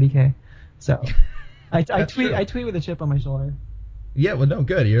least 30K. So I tweet with a chip on my shoulder. Yeah, well, no,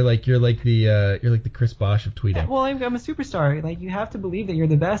 good. You're like the Chris Bosh of tweeting. Well, I'm a superstar. Like you have to believe that you're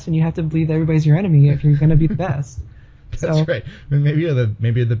the best, and you have to believe that everybody's your enemy if you're going to be the best. That's right. I mean, maybe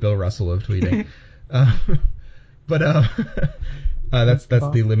you're the Bill Russell of tweeting. But that's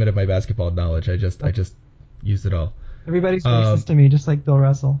the limit of my basketball knowledge. I just used it all. Everybody's racist to me, just like Bill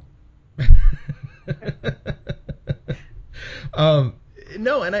Russell.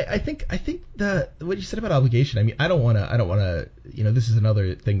 No, and I think that what you said about obligation. I mean, I don't want to. This is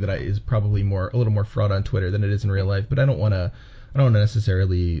another thing that is probably a little more fraught on Twitter than it is in real life. But I don't want to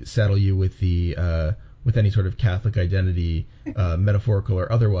necessarily saddle you with the with any sort of Catholic identity, metaphorical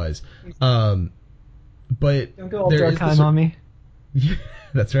or otherwise. But don't go all Durkheim on me.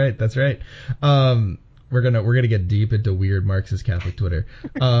 That's right. We're gonna get deep into weird Marxist Catholic Twitter.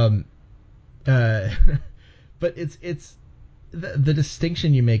 But it's the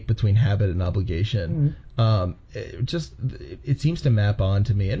distinction you make between habit and obligation. It seems to map on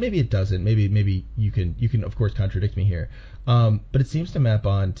to me, and maybe it doesn't. Maybe you can of course contradict me here. But it seems to map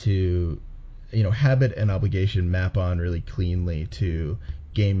on to, habit and obligation map on really cleanly to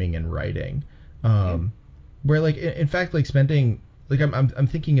gaming and writing. Where like in fact like spending like I'm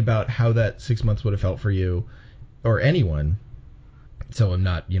thinking about how that 6 months would have felt for you or anyone, so I'm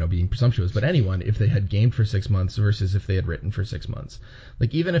not, being presumptuous, but anyone, if they had gamed for 6 months versus if they had written for 6 months.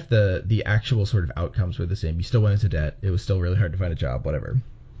 Like, even if the actual sort of outcomes were the same, you still went into debt, it was still really hard to find a job, whatever.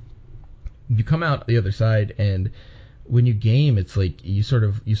 You come out the other side, and when you game, it's like you sort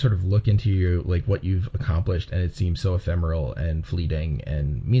of look into your, like, what you've accomplished, and it seems so ephemeral and fleeting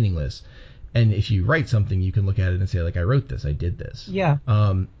and meaningless. And if you write something, you can look at it and say, like, I wrote this, I did this. Yeah.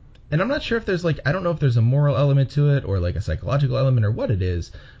 And I'm not sure if there's, like, I don't know if there's a moral element to it or, like, a psychological element or what it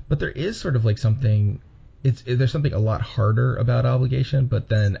is, but there is sort of, like, something, there's something a lot harder about obligation, but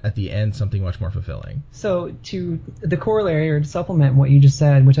then at the end, something much more fulfilling. So to the corollary, or to supplement what you just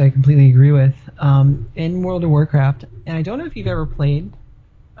said, which I completely agree with, in World of Warcraft, and I don't know if you've ever played.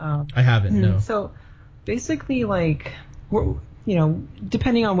 I haven't, no. So basically, like,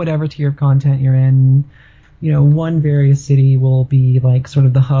 depending on whatever tier of content you're in, one various city will be like sort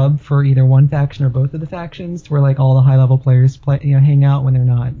of the hub for either one faction or both of the factions, where like all the high level players hang out when they're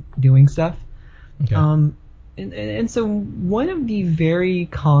not doing stuff. Okay. And so one of the very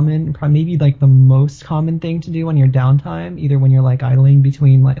common, maybe like the most common thing to do on your downtime, either when you're like idling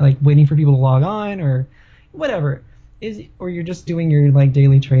between like waiting for people to log on or whatever, or you're just doing your like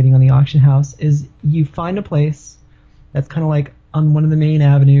daily trading on the auction house, is you find a place that's kind of like on one of the main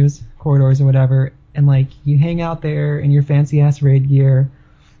avenues, corridors or whatever, and like you hang out there in your fancy ass raid gear,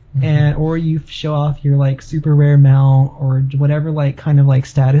 and or you show off your like super rare mount or whatever like kind of like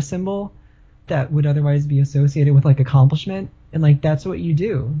status symbol that would otherwise be associated with like accomplishment, and like that's what you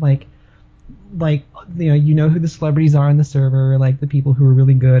do. Like who the celebrities are on the server, like the people who are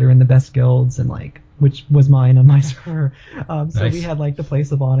really good or in the best guilds, and like which was mine on my server. So nice. We had like the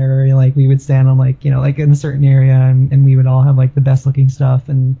place of honor, like we would stand on like like in a certain area, and we would all have like the best looking stuff,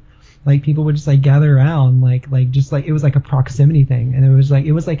 and like people would just like gather around, like just like it was like a proximity thing, and it was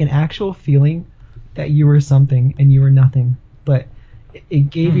like an actual feeling that you were something and you were nothing, but it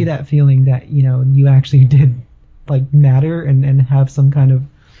gave you that feeling that you actually did like matter and have some kind of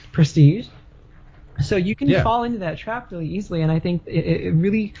prestige. So you can fall into that trap really easily, and I think it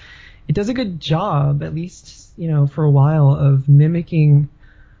really does a good job, at least for a while, of mimicking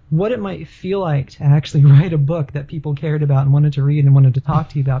what it might feel like to actually write a book that people cared about and wanted to read and wanted to talk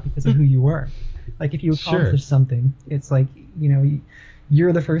to you about because of who you were. Like if you accomplished something, it's like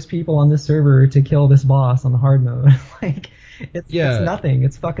you're the first people on this server to kill this boss on the hard mode. Like it's nothing.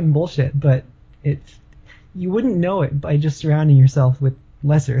 It's fucking bullshit. But you wouldn't know it by just surrounding yourself with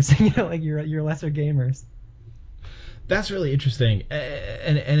lessers. Like your lesser gamers. That's really interesting,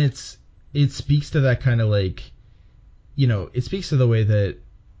 and it speaks to that kind of like, it speaks to the way that,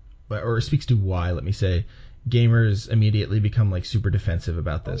 or it speaks to why, let me say, gamers immediately become like super defensive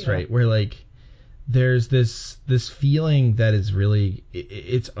about this, right? Where like there's this feeling that is really,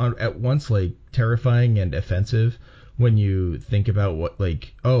 it's at once like terrifying and offensive when you think about what,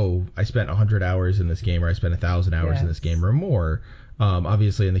 like, oh, I spent 100 hours in this game, or I spent 1,000 hours in this game or more.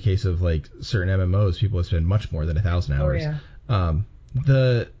 Obviously, in the case of like certain MMOs, people have spent much more than 1,000 hours.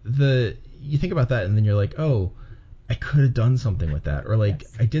 You think about that, and then you're like, oh, I could have done something with that, or like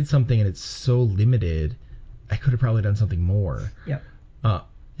I did something and it's so limited, I could have probably done something more. Yep.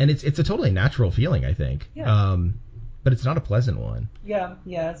 And it's a totally natural feeling, I think. Yeah. But it's not a pleasant one. Yeah.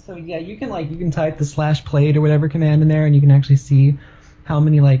 So you can type the /played or whatever command in there, and you can actually see how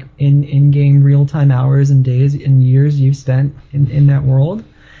many like in-game real-time hours and days and years you've spent in that world.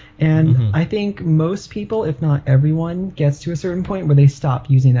 And I think most people, if not everyone, gets to a certain point where they stop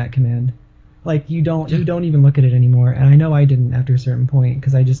using that command. Like you don't even look at it anymore. And I know I didn't after a certain point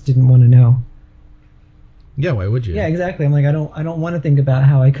because I just didn't want to know. Yeah, why would you? Yeah, exactly. I'm like, I don't want to think about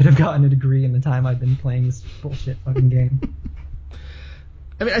how I could have gotten a degree in the time I've been playing this bullshit fucking game.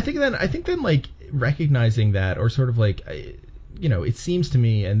 I mean, I think then like recognizing that, or sort of like, it seems to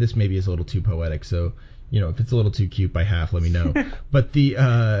me, and this maybe is a little too poetic, so if it's a little too cute by half, let me know. But the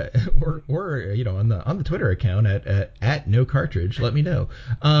or on the Twitter account at no cartridge, let me know.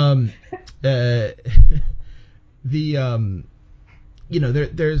 There's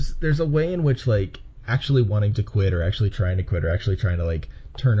a way in which like actually wanting to quit, or actually trying to quit, or actually trying to like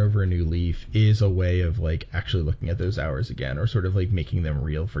turn over a new leaf is a way of like actually looking at those hours again, or sort of like making them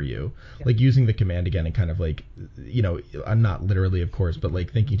real for you. Yeah. Like using the command again and kind of like, I'm not literally, of course, but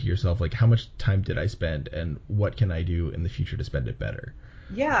like thinking to yourself, like, how much time did I spend and what can I do in the future to spend it better?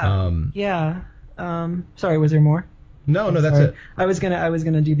 Yeah. Sorry, was there more? No, that's it. I was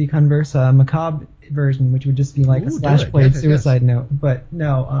gonna do the converse macabre version, which would just be like a /played suicide note, but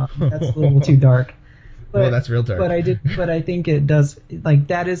no, that's a little too dark. Well, that's real dark. But I think it does, like,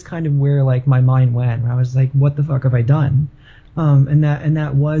 that is kind of where like my mind went, where I was like, what the fuck have I done? And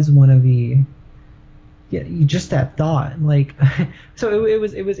that was one of the yeah, just that thought, like, so it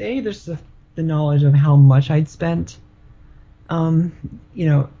was there's the knowledge of how much I'd spent,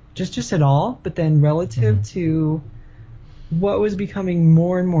 just at all, but then relative to what was becoming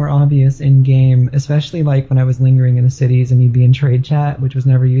more and more obvious in game, especially like when I was lingering in the cities and you'd be in trade chat, which was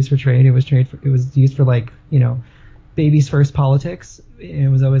never used for trade. It was used for like, baby's first politics.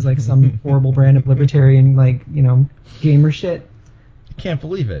 It was always like some horrible brand of libertarian, like, gamer shit. I can't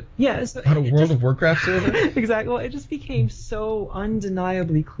believe it. Yeah. So on a World of Warcraft server? Exactly. Well, it just became so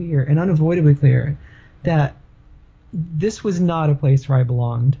undeniably clear and unavoidably clear that this was not a place where I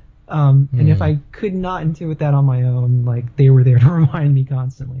belonged. And if I could not intuit that on my own, like, they were there to remind me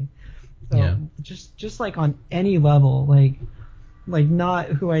constantly. So just like on any level, like not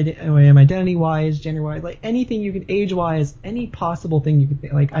who I am identity-wise, gender-wise, like anything you could, age-wise, any possible thing you could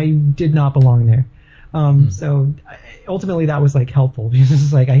think, like I did not belong there. So ultimately that was like helpful because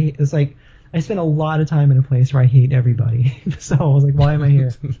it's like I spent a lot of time in a place where I hate everybody. So I was like, why am I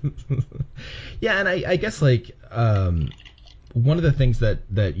here? Yeah, and I guess like one of the things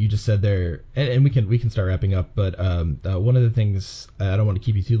that you just said there, and we can start wrapping up, but one of the things, I don't want to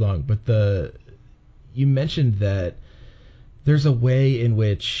keep you too long, but you mentioned that there's a way in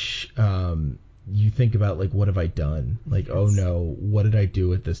which you think about like, what have I done? Like, yes. Oh no, what did I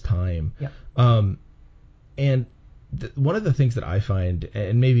do at this time? Yeah. And one of the things that I find,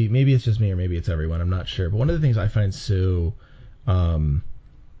 and maybe it's just me or maybe it's everyone, I'm not sure, but one of the things I find so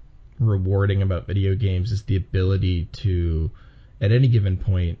rewarding about video games is the ability to, at any given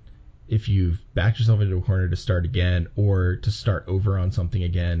point, if you've backed yourself into a corner, to start again or to start over on something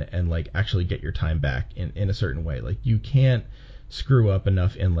again and like actually get your time back in a certain way. Like, you can't screw up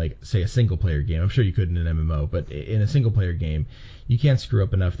enough in, like, say, a single player game. I'm sure you could in an MMO, but in a single player game, you can't screw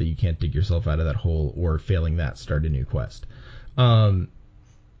up enough that you can't dig yourself out of that hole, or failing that, start a new quest. And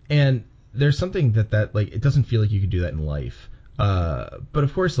there's something that like, it doesn't feel like you could do that in life. But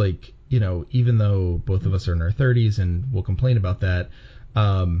of course, like, even though both of us are in our 30s and we'll complain about that,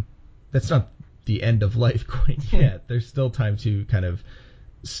 that's not the end of life quite yet. There's still time to kind of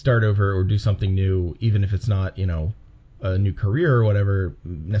start over or do something new, even if it's not, a new career or whatever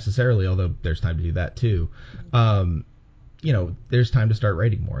necessarily, although there's time to do that too. There's time to start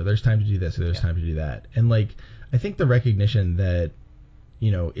writing more. There's time to do this, or there's time to do that. And like, I think the recognition that,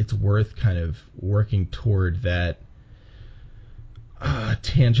 it's worth kind of working toward that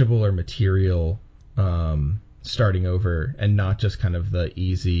tangible or material starting over, and not just kind of the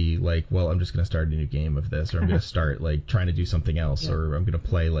easy, like, well, I'm just going to start a new game of this, or I'm going to start like trying to do something else, or I'm going to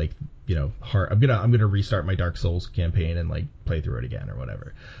play like, hard. I'm going to restart my Dark Souls campaign and like play through it again or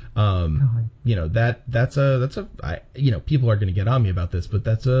whatever. People are going to get on me about this, but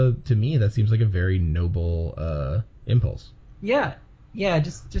to me, that seems like a very noble impulse. Yeah. Yeah,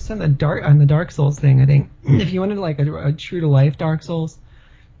 just on the Dark Souls thing, I think if you wanted like a true to life Dark Souls,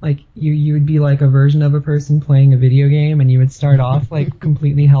 like you would be like a version of a person playing a video game, and you would start off like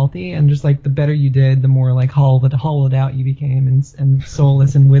completely healthy, and just like the better you did, the more like hollowed out you became, and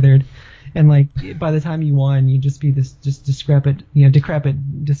soulless and withered, and like by the time you won, you'd just be this just decrepit,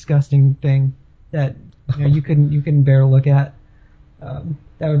 disgusting thing that you couldn't bear to look at.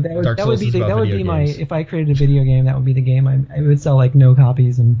 That would be my, if I created a video game, that would be the game. I would sell like no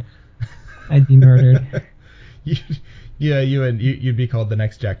copies, and I'd be murdered. You'd be called the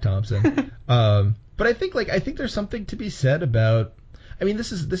next Jack Thompson. But I think there's something to be said about, I mean,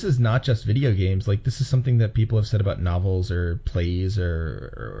 this is not just video games. Like, this is something that people have said about novels or plays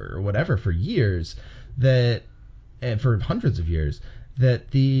or whatever for years, and for hundreds of years,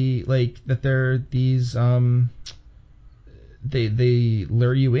 that they're these they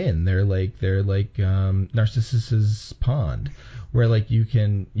lure you in. They're like Narcissus's pond, where like you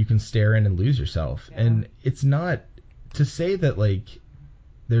can stare in and lose yourself. Yeah. And it's not to say that like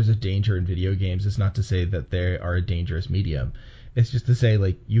there's a danger in video games. It's not to say that they are a dangerous medium. It's just to say,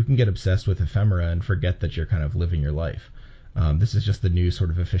 like, you can get obsessed with ephemera and forget that you're kind of living your life. This is just the new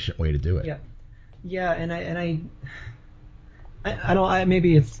sort of efficient way to do it. Yeah, and I don't.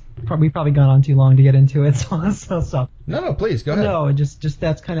 Maybe we've probably gone on too long to get into it, so stop. No, please go ahead. No, just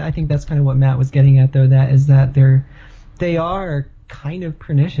that's kind of. I think that's kind of what Matt was getting at, though. That they are kind of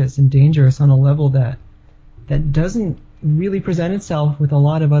pernicious and dangerous on a level that doesn't really present itself with a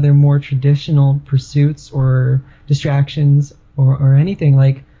lot of other more traditional pursuits or distractions or anything.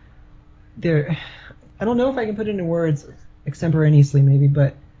 Like, I don't know if I can put it into words extemporaneously, maybe,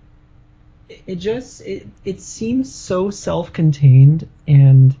 but it seems so self-contained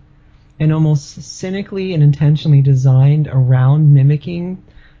and almost cynically and intentionally designed around mimicking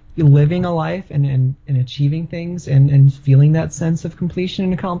living a life and achieving things and feeling that sense of completion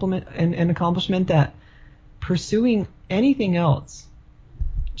and accomplishment that pursuing anything else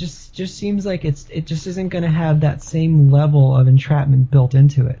just seems like it just isn't going to have that same level of entrapment built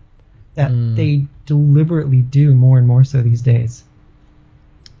into it that they deliberately do more and more so these days.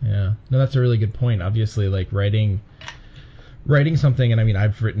 Yeah, no, that's a really good point. Obviously, like writing something, and I mean,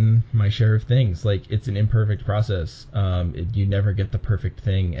 I've written my share of things. Like, it's an imperfect process. You never get the perfect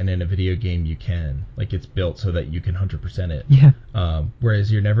thing, and in a video game, you can. Like, it's built so that you can 100% it. Yeah.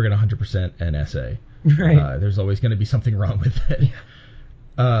 Whereas you're never going to 100% an essay. Right. There's always going to be something wrong with it.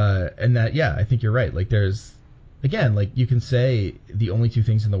 And that, yeah, I think you're right. Like, there's, again, like, you can say the only two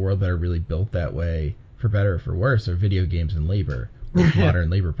things in the world that are really built that way, for better or for worse, are video games and labor. Like modern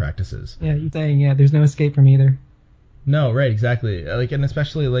labor practices. Yeah, you're saying, there's no escape from either. No, right, exactly. Like, and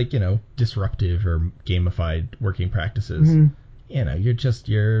especially like, disruptive or gamified working practices. Mm-hmm.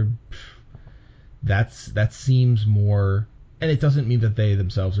 That seems more, and it doesn't mean that they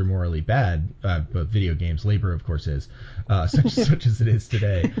themselves are morally bad, but video games, labor of course is, such as it is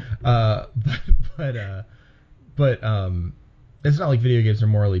today. But it's not like video games are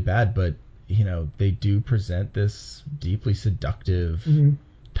morally bad, but they do present this deeply seductive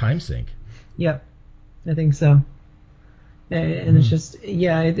time sink. Yep, I think so. And it's just,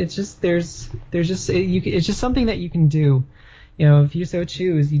 it's just it's just something that you can do. If you so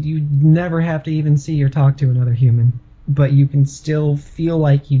choose, you never have to even see or talk to another human, but you can still feel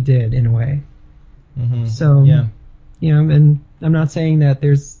like you did in a way. Mm-hmm. So, and I'm not saying that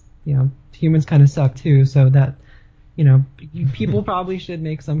there's, humans kind of suck too, so that, people probably should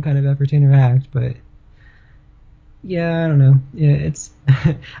make some kind of effort to interact, but yeah, I don't know. Yeah, it's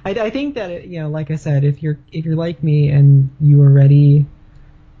I think that like I said, if you're like me and you already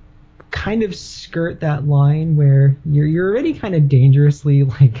kind of skirt that line where you're already kind of dangerously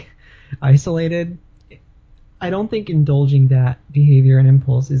like isolated, I don't think indulging that behavior and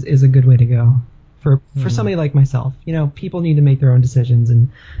impulse is a good way to go for somebody like myself. People need to make their own decisions, and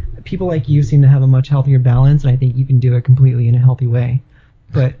people like you seem to have a much healthier balance, and I think you can do it completely in a healthy way.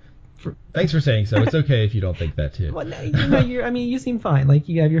 But thanks for saying so. It's okay if you don't think that too. Well, you seem fine. Like,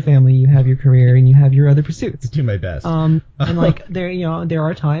 you have your family, you have your career, and you have your other pursuits. Do my best. And like there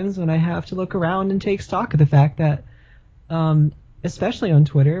are times when I have to look around and take stock of the fact that, especially on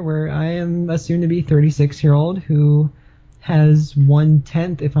Twitter, where I am a soon-to-be 36-year-old who has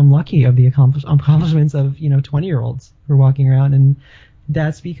 1/10, if I'm lucky, of the accomplishments of 20-year-olds who are walking around, and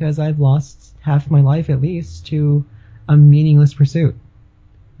that's because I've lost half my life at least to a meaningless pursuit.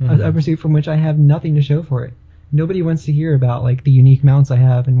 A pursuit from which I have nothing to show for it. Nobody wants to hear about like the unique mounts I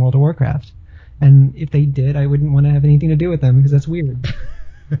have in World of Warcraft, and if they did, I wouldn't want to have anything to do with them because that's weird.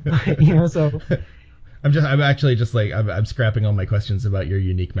 So I'm actually just like I'm scrapping all my questions about your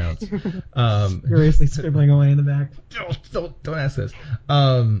unique mounts. Furiously scribbling away in the back. Don't ask this.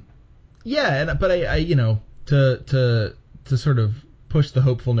 But I to sort of push the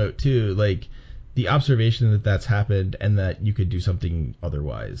hopeful note too, like, the observation that that's happened and that you could do something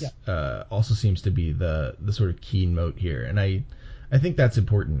otherwise also seems to be the sort of keen mote here, and I think that's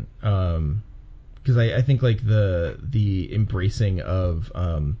important, because I think like the embracing of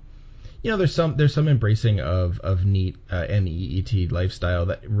there's some embracing of neat NEET lifestyle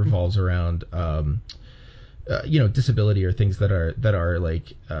that revolves around disability or things that are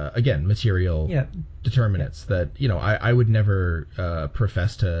like again material determinants that I would never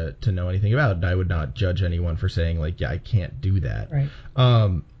profess to know anything about, and I would not judge anyone for saying like I can't do that. Right.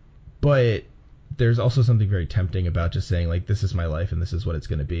 But there's also something very tempting about just saying like this is my life and this is what it's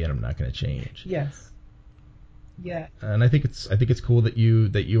going to be and I'm not going to change. Yes. Yeah. And I think it's cool that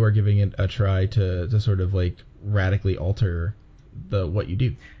you are giving it a try to sort of like radically alter what you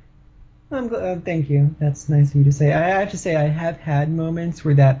do. Thank you. That's nice of you to say. I have to say I have had moments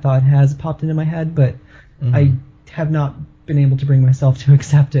where that thought has popped into my head, but I have not been able to bring myself to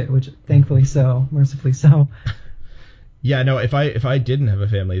accept it, which thankfully so, mercifully so. Yeah, no, if I didn't have a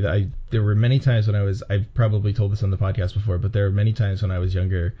family, there were many times when I've probably told this on the podcast before, but there were many times when I was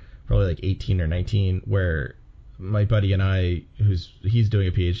younger, probably like 18 or 19, where my buddy and I, he's doing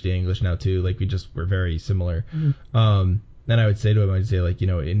a PhD in English now too, like we just were very similar. Then I would say to him, I'd say like,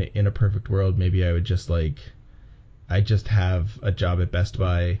 in a perfect world, maybe I would just have a job at Best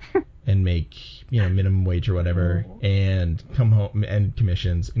Buy and make, minimum wage or whatever, and come home and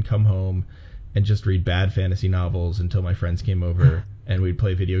commissions and come home and just read bad fantasy novels until my friends came over and we'd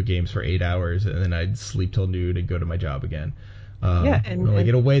play video games for 8 hours and then I'd sleep till noon and go to my job again. And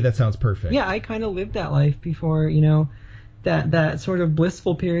in a way that sounds perfect. Yeah, I kind of lived that life before, that sort of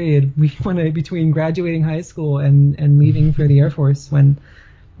blissful period between graduating high school and leaving for the Air Force when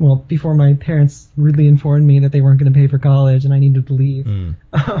before my parents rudely informed me that they weren't going to pay for college and I needed to leave.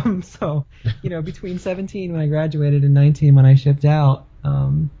 So, between 17 when I graduated and 19 when I shipped out,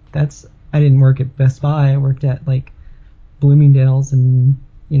 I didn't work at Best Buy. I worked at like Bloomingdale's and,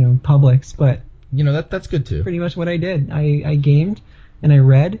 Publix, but that's good too. Pretty much what I did. I gamed and I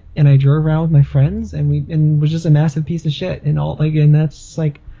read and I drove around with my friends and was just a massive piece of shit and that's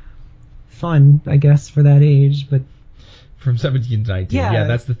like fun, I guess, for that age, but from 17 to 19. Yeah,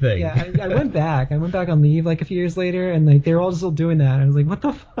 that's the thing. Yeah, I went back. I went back on leave like a few years later and like they were all still doing that. I was like, what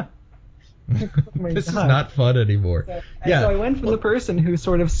the fuck? This is not fun anymore. So I went from the person who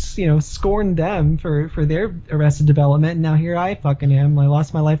sort of, scorned them for their Arrested Development, and now here I fucking am. I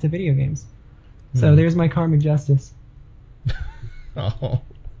lost my life to video games. So there's my karmic justice. Oh.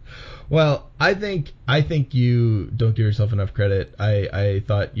 Well, I think you don't give yourself enough credit. I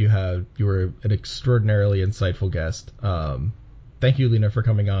thought you were an extraordinarily insightful guest. Thank you, Lena, for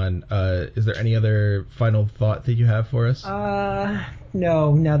coming on. Is there any other final thought that you have for us?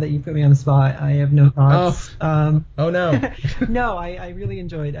 No. Now that you put me on the spot, I have no thoughts. Oh no. No, I really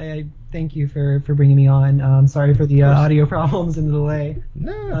enjoyed. I thank you for bringing me on. Sorry for the audio problems and the delay.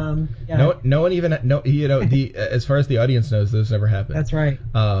 No. Yeah. No one even as far as the audience knows, this never happened. That's right.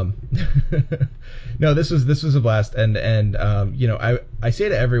 No, this was a blast, and I say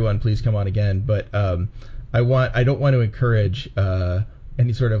to everyone, please come on again, but I don't want to encourage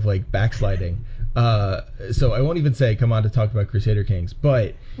any sort of like backsliding. So I won't even say come on to talk about Crusader Kings,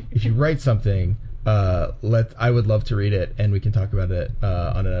 but if you write something, I would love to read it and we can talk about it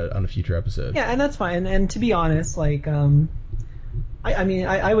on a future episode. Yeah, and that's fine. And to be honest, like I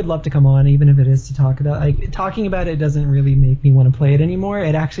would love to come on, even if it is to talk about. Like talking about it doesn't really make me want to play it anymore.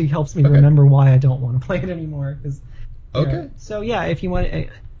 It actually helps me remember why I don't want to play it anymore. So yeah, if you want.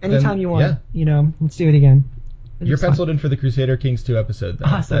 Anytime you want, let's do it again. You're penciled in for the Crusader Kings 2 episode. Then.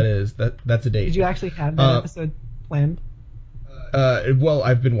 Awesome. That's a date. Did you actually have that episode planned? Well,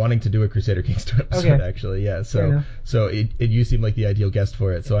 I've been wanting to do a Crusader Kings 2 episode actually. Yeah. So you seem like the ideal guest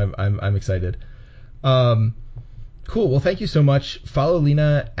for it. So I'm excited. Cool. Well, thank you so much. Follow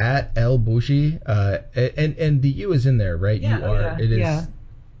Lena at LBourgie. And the U is in there, right? Yeah, you are. It is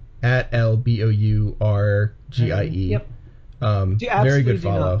at LBourgie. Yep. Very good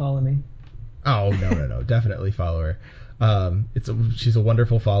follow. Do not follow me. Oh no, definitely follow her. She's a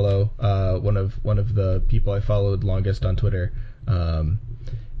wonderful follow. One of the people I followed longest on Twitter. We'll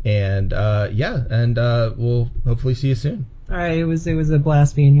hopefully see you soon. All right, it was a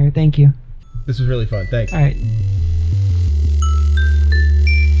blast being here. Thank you. This was really fun. Thanks. All right.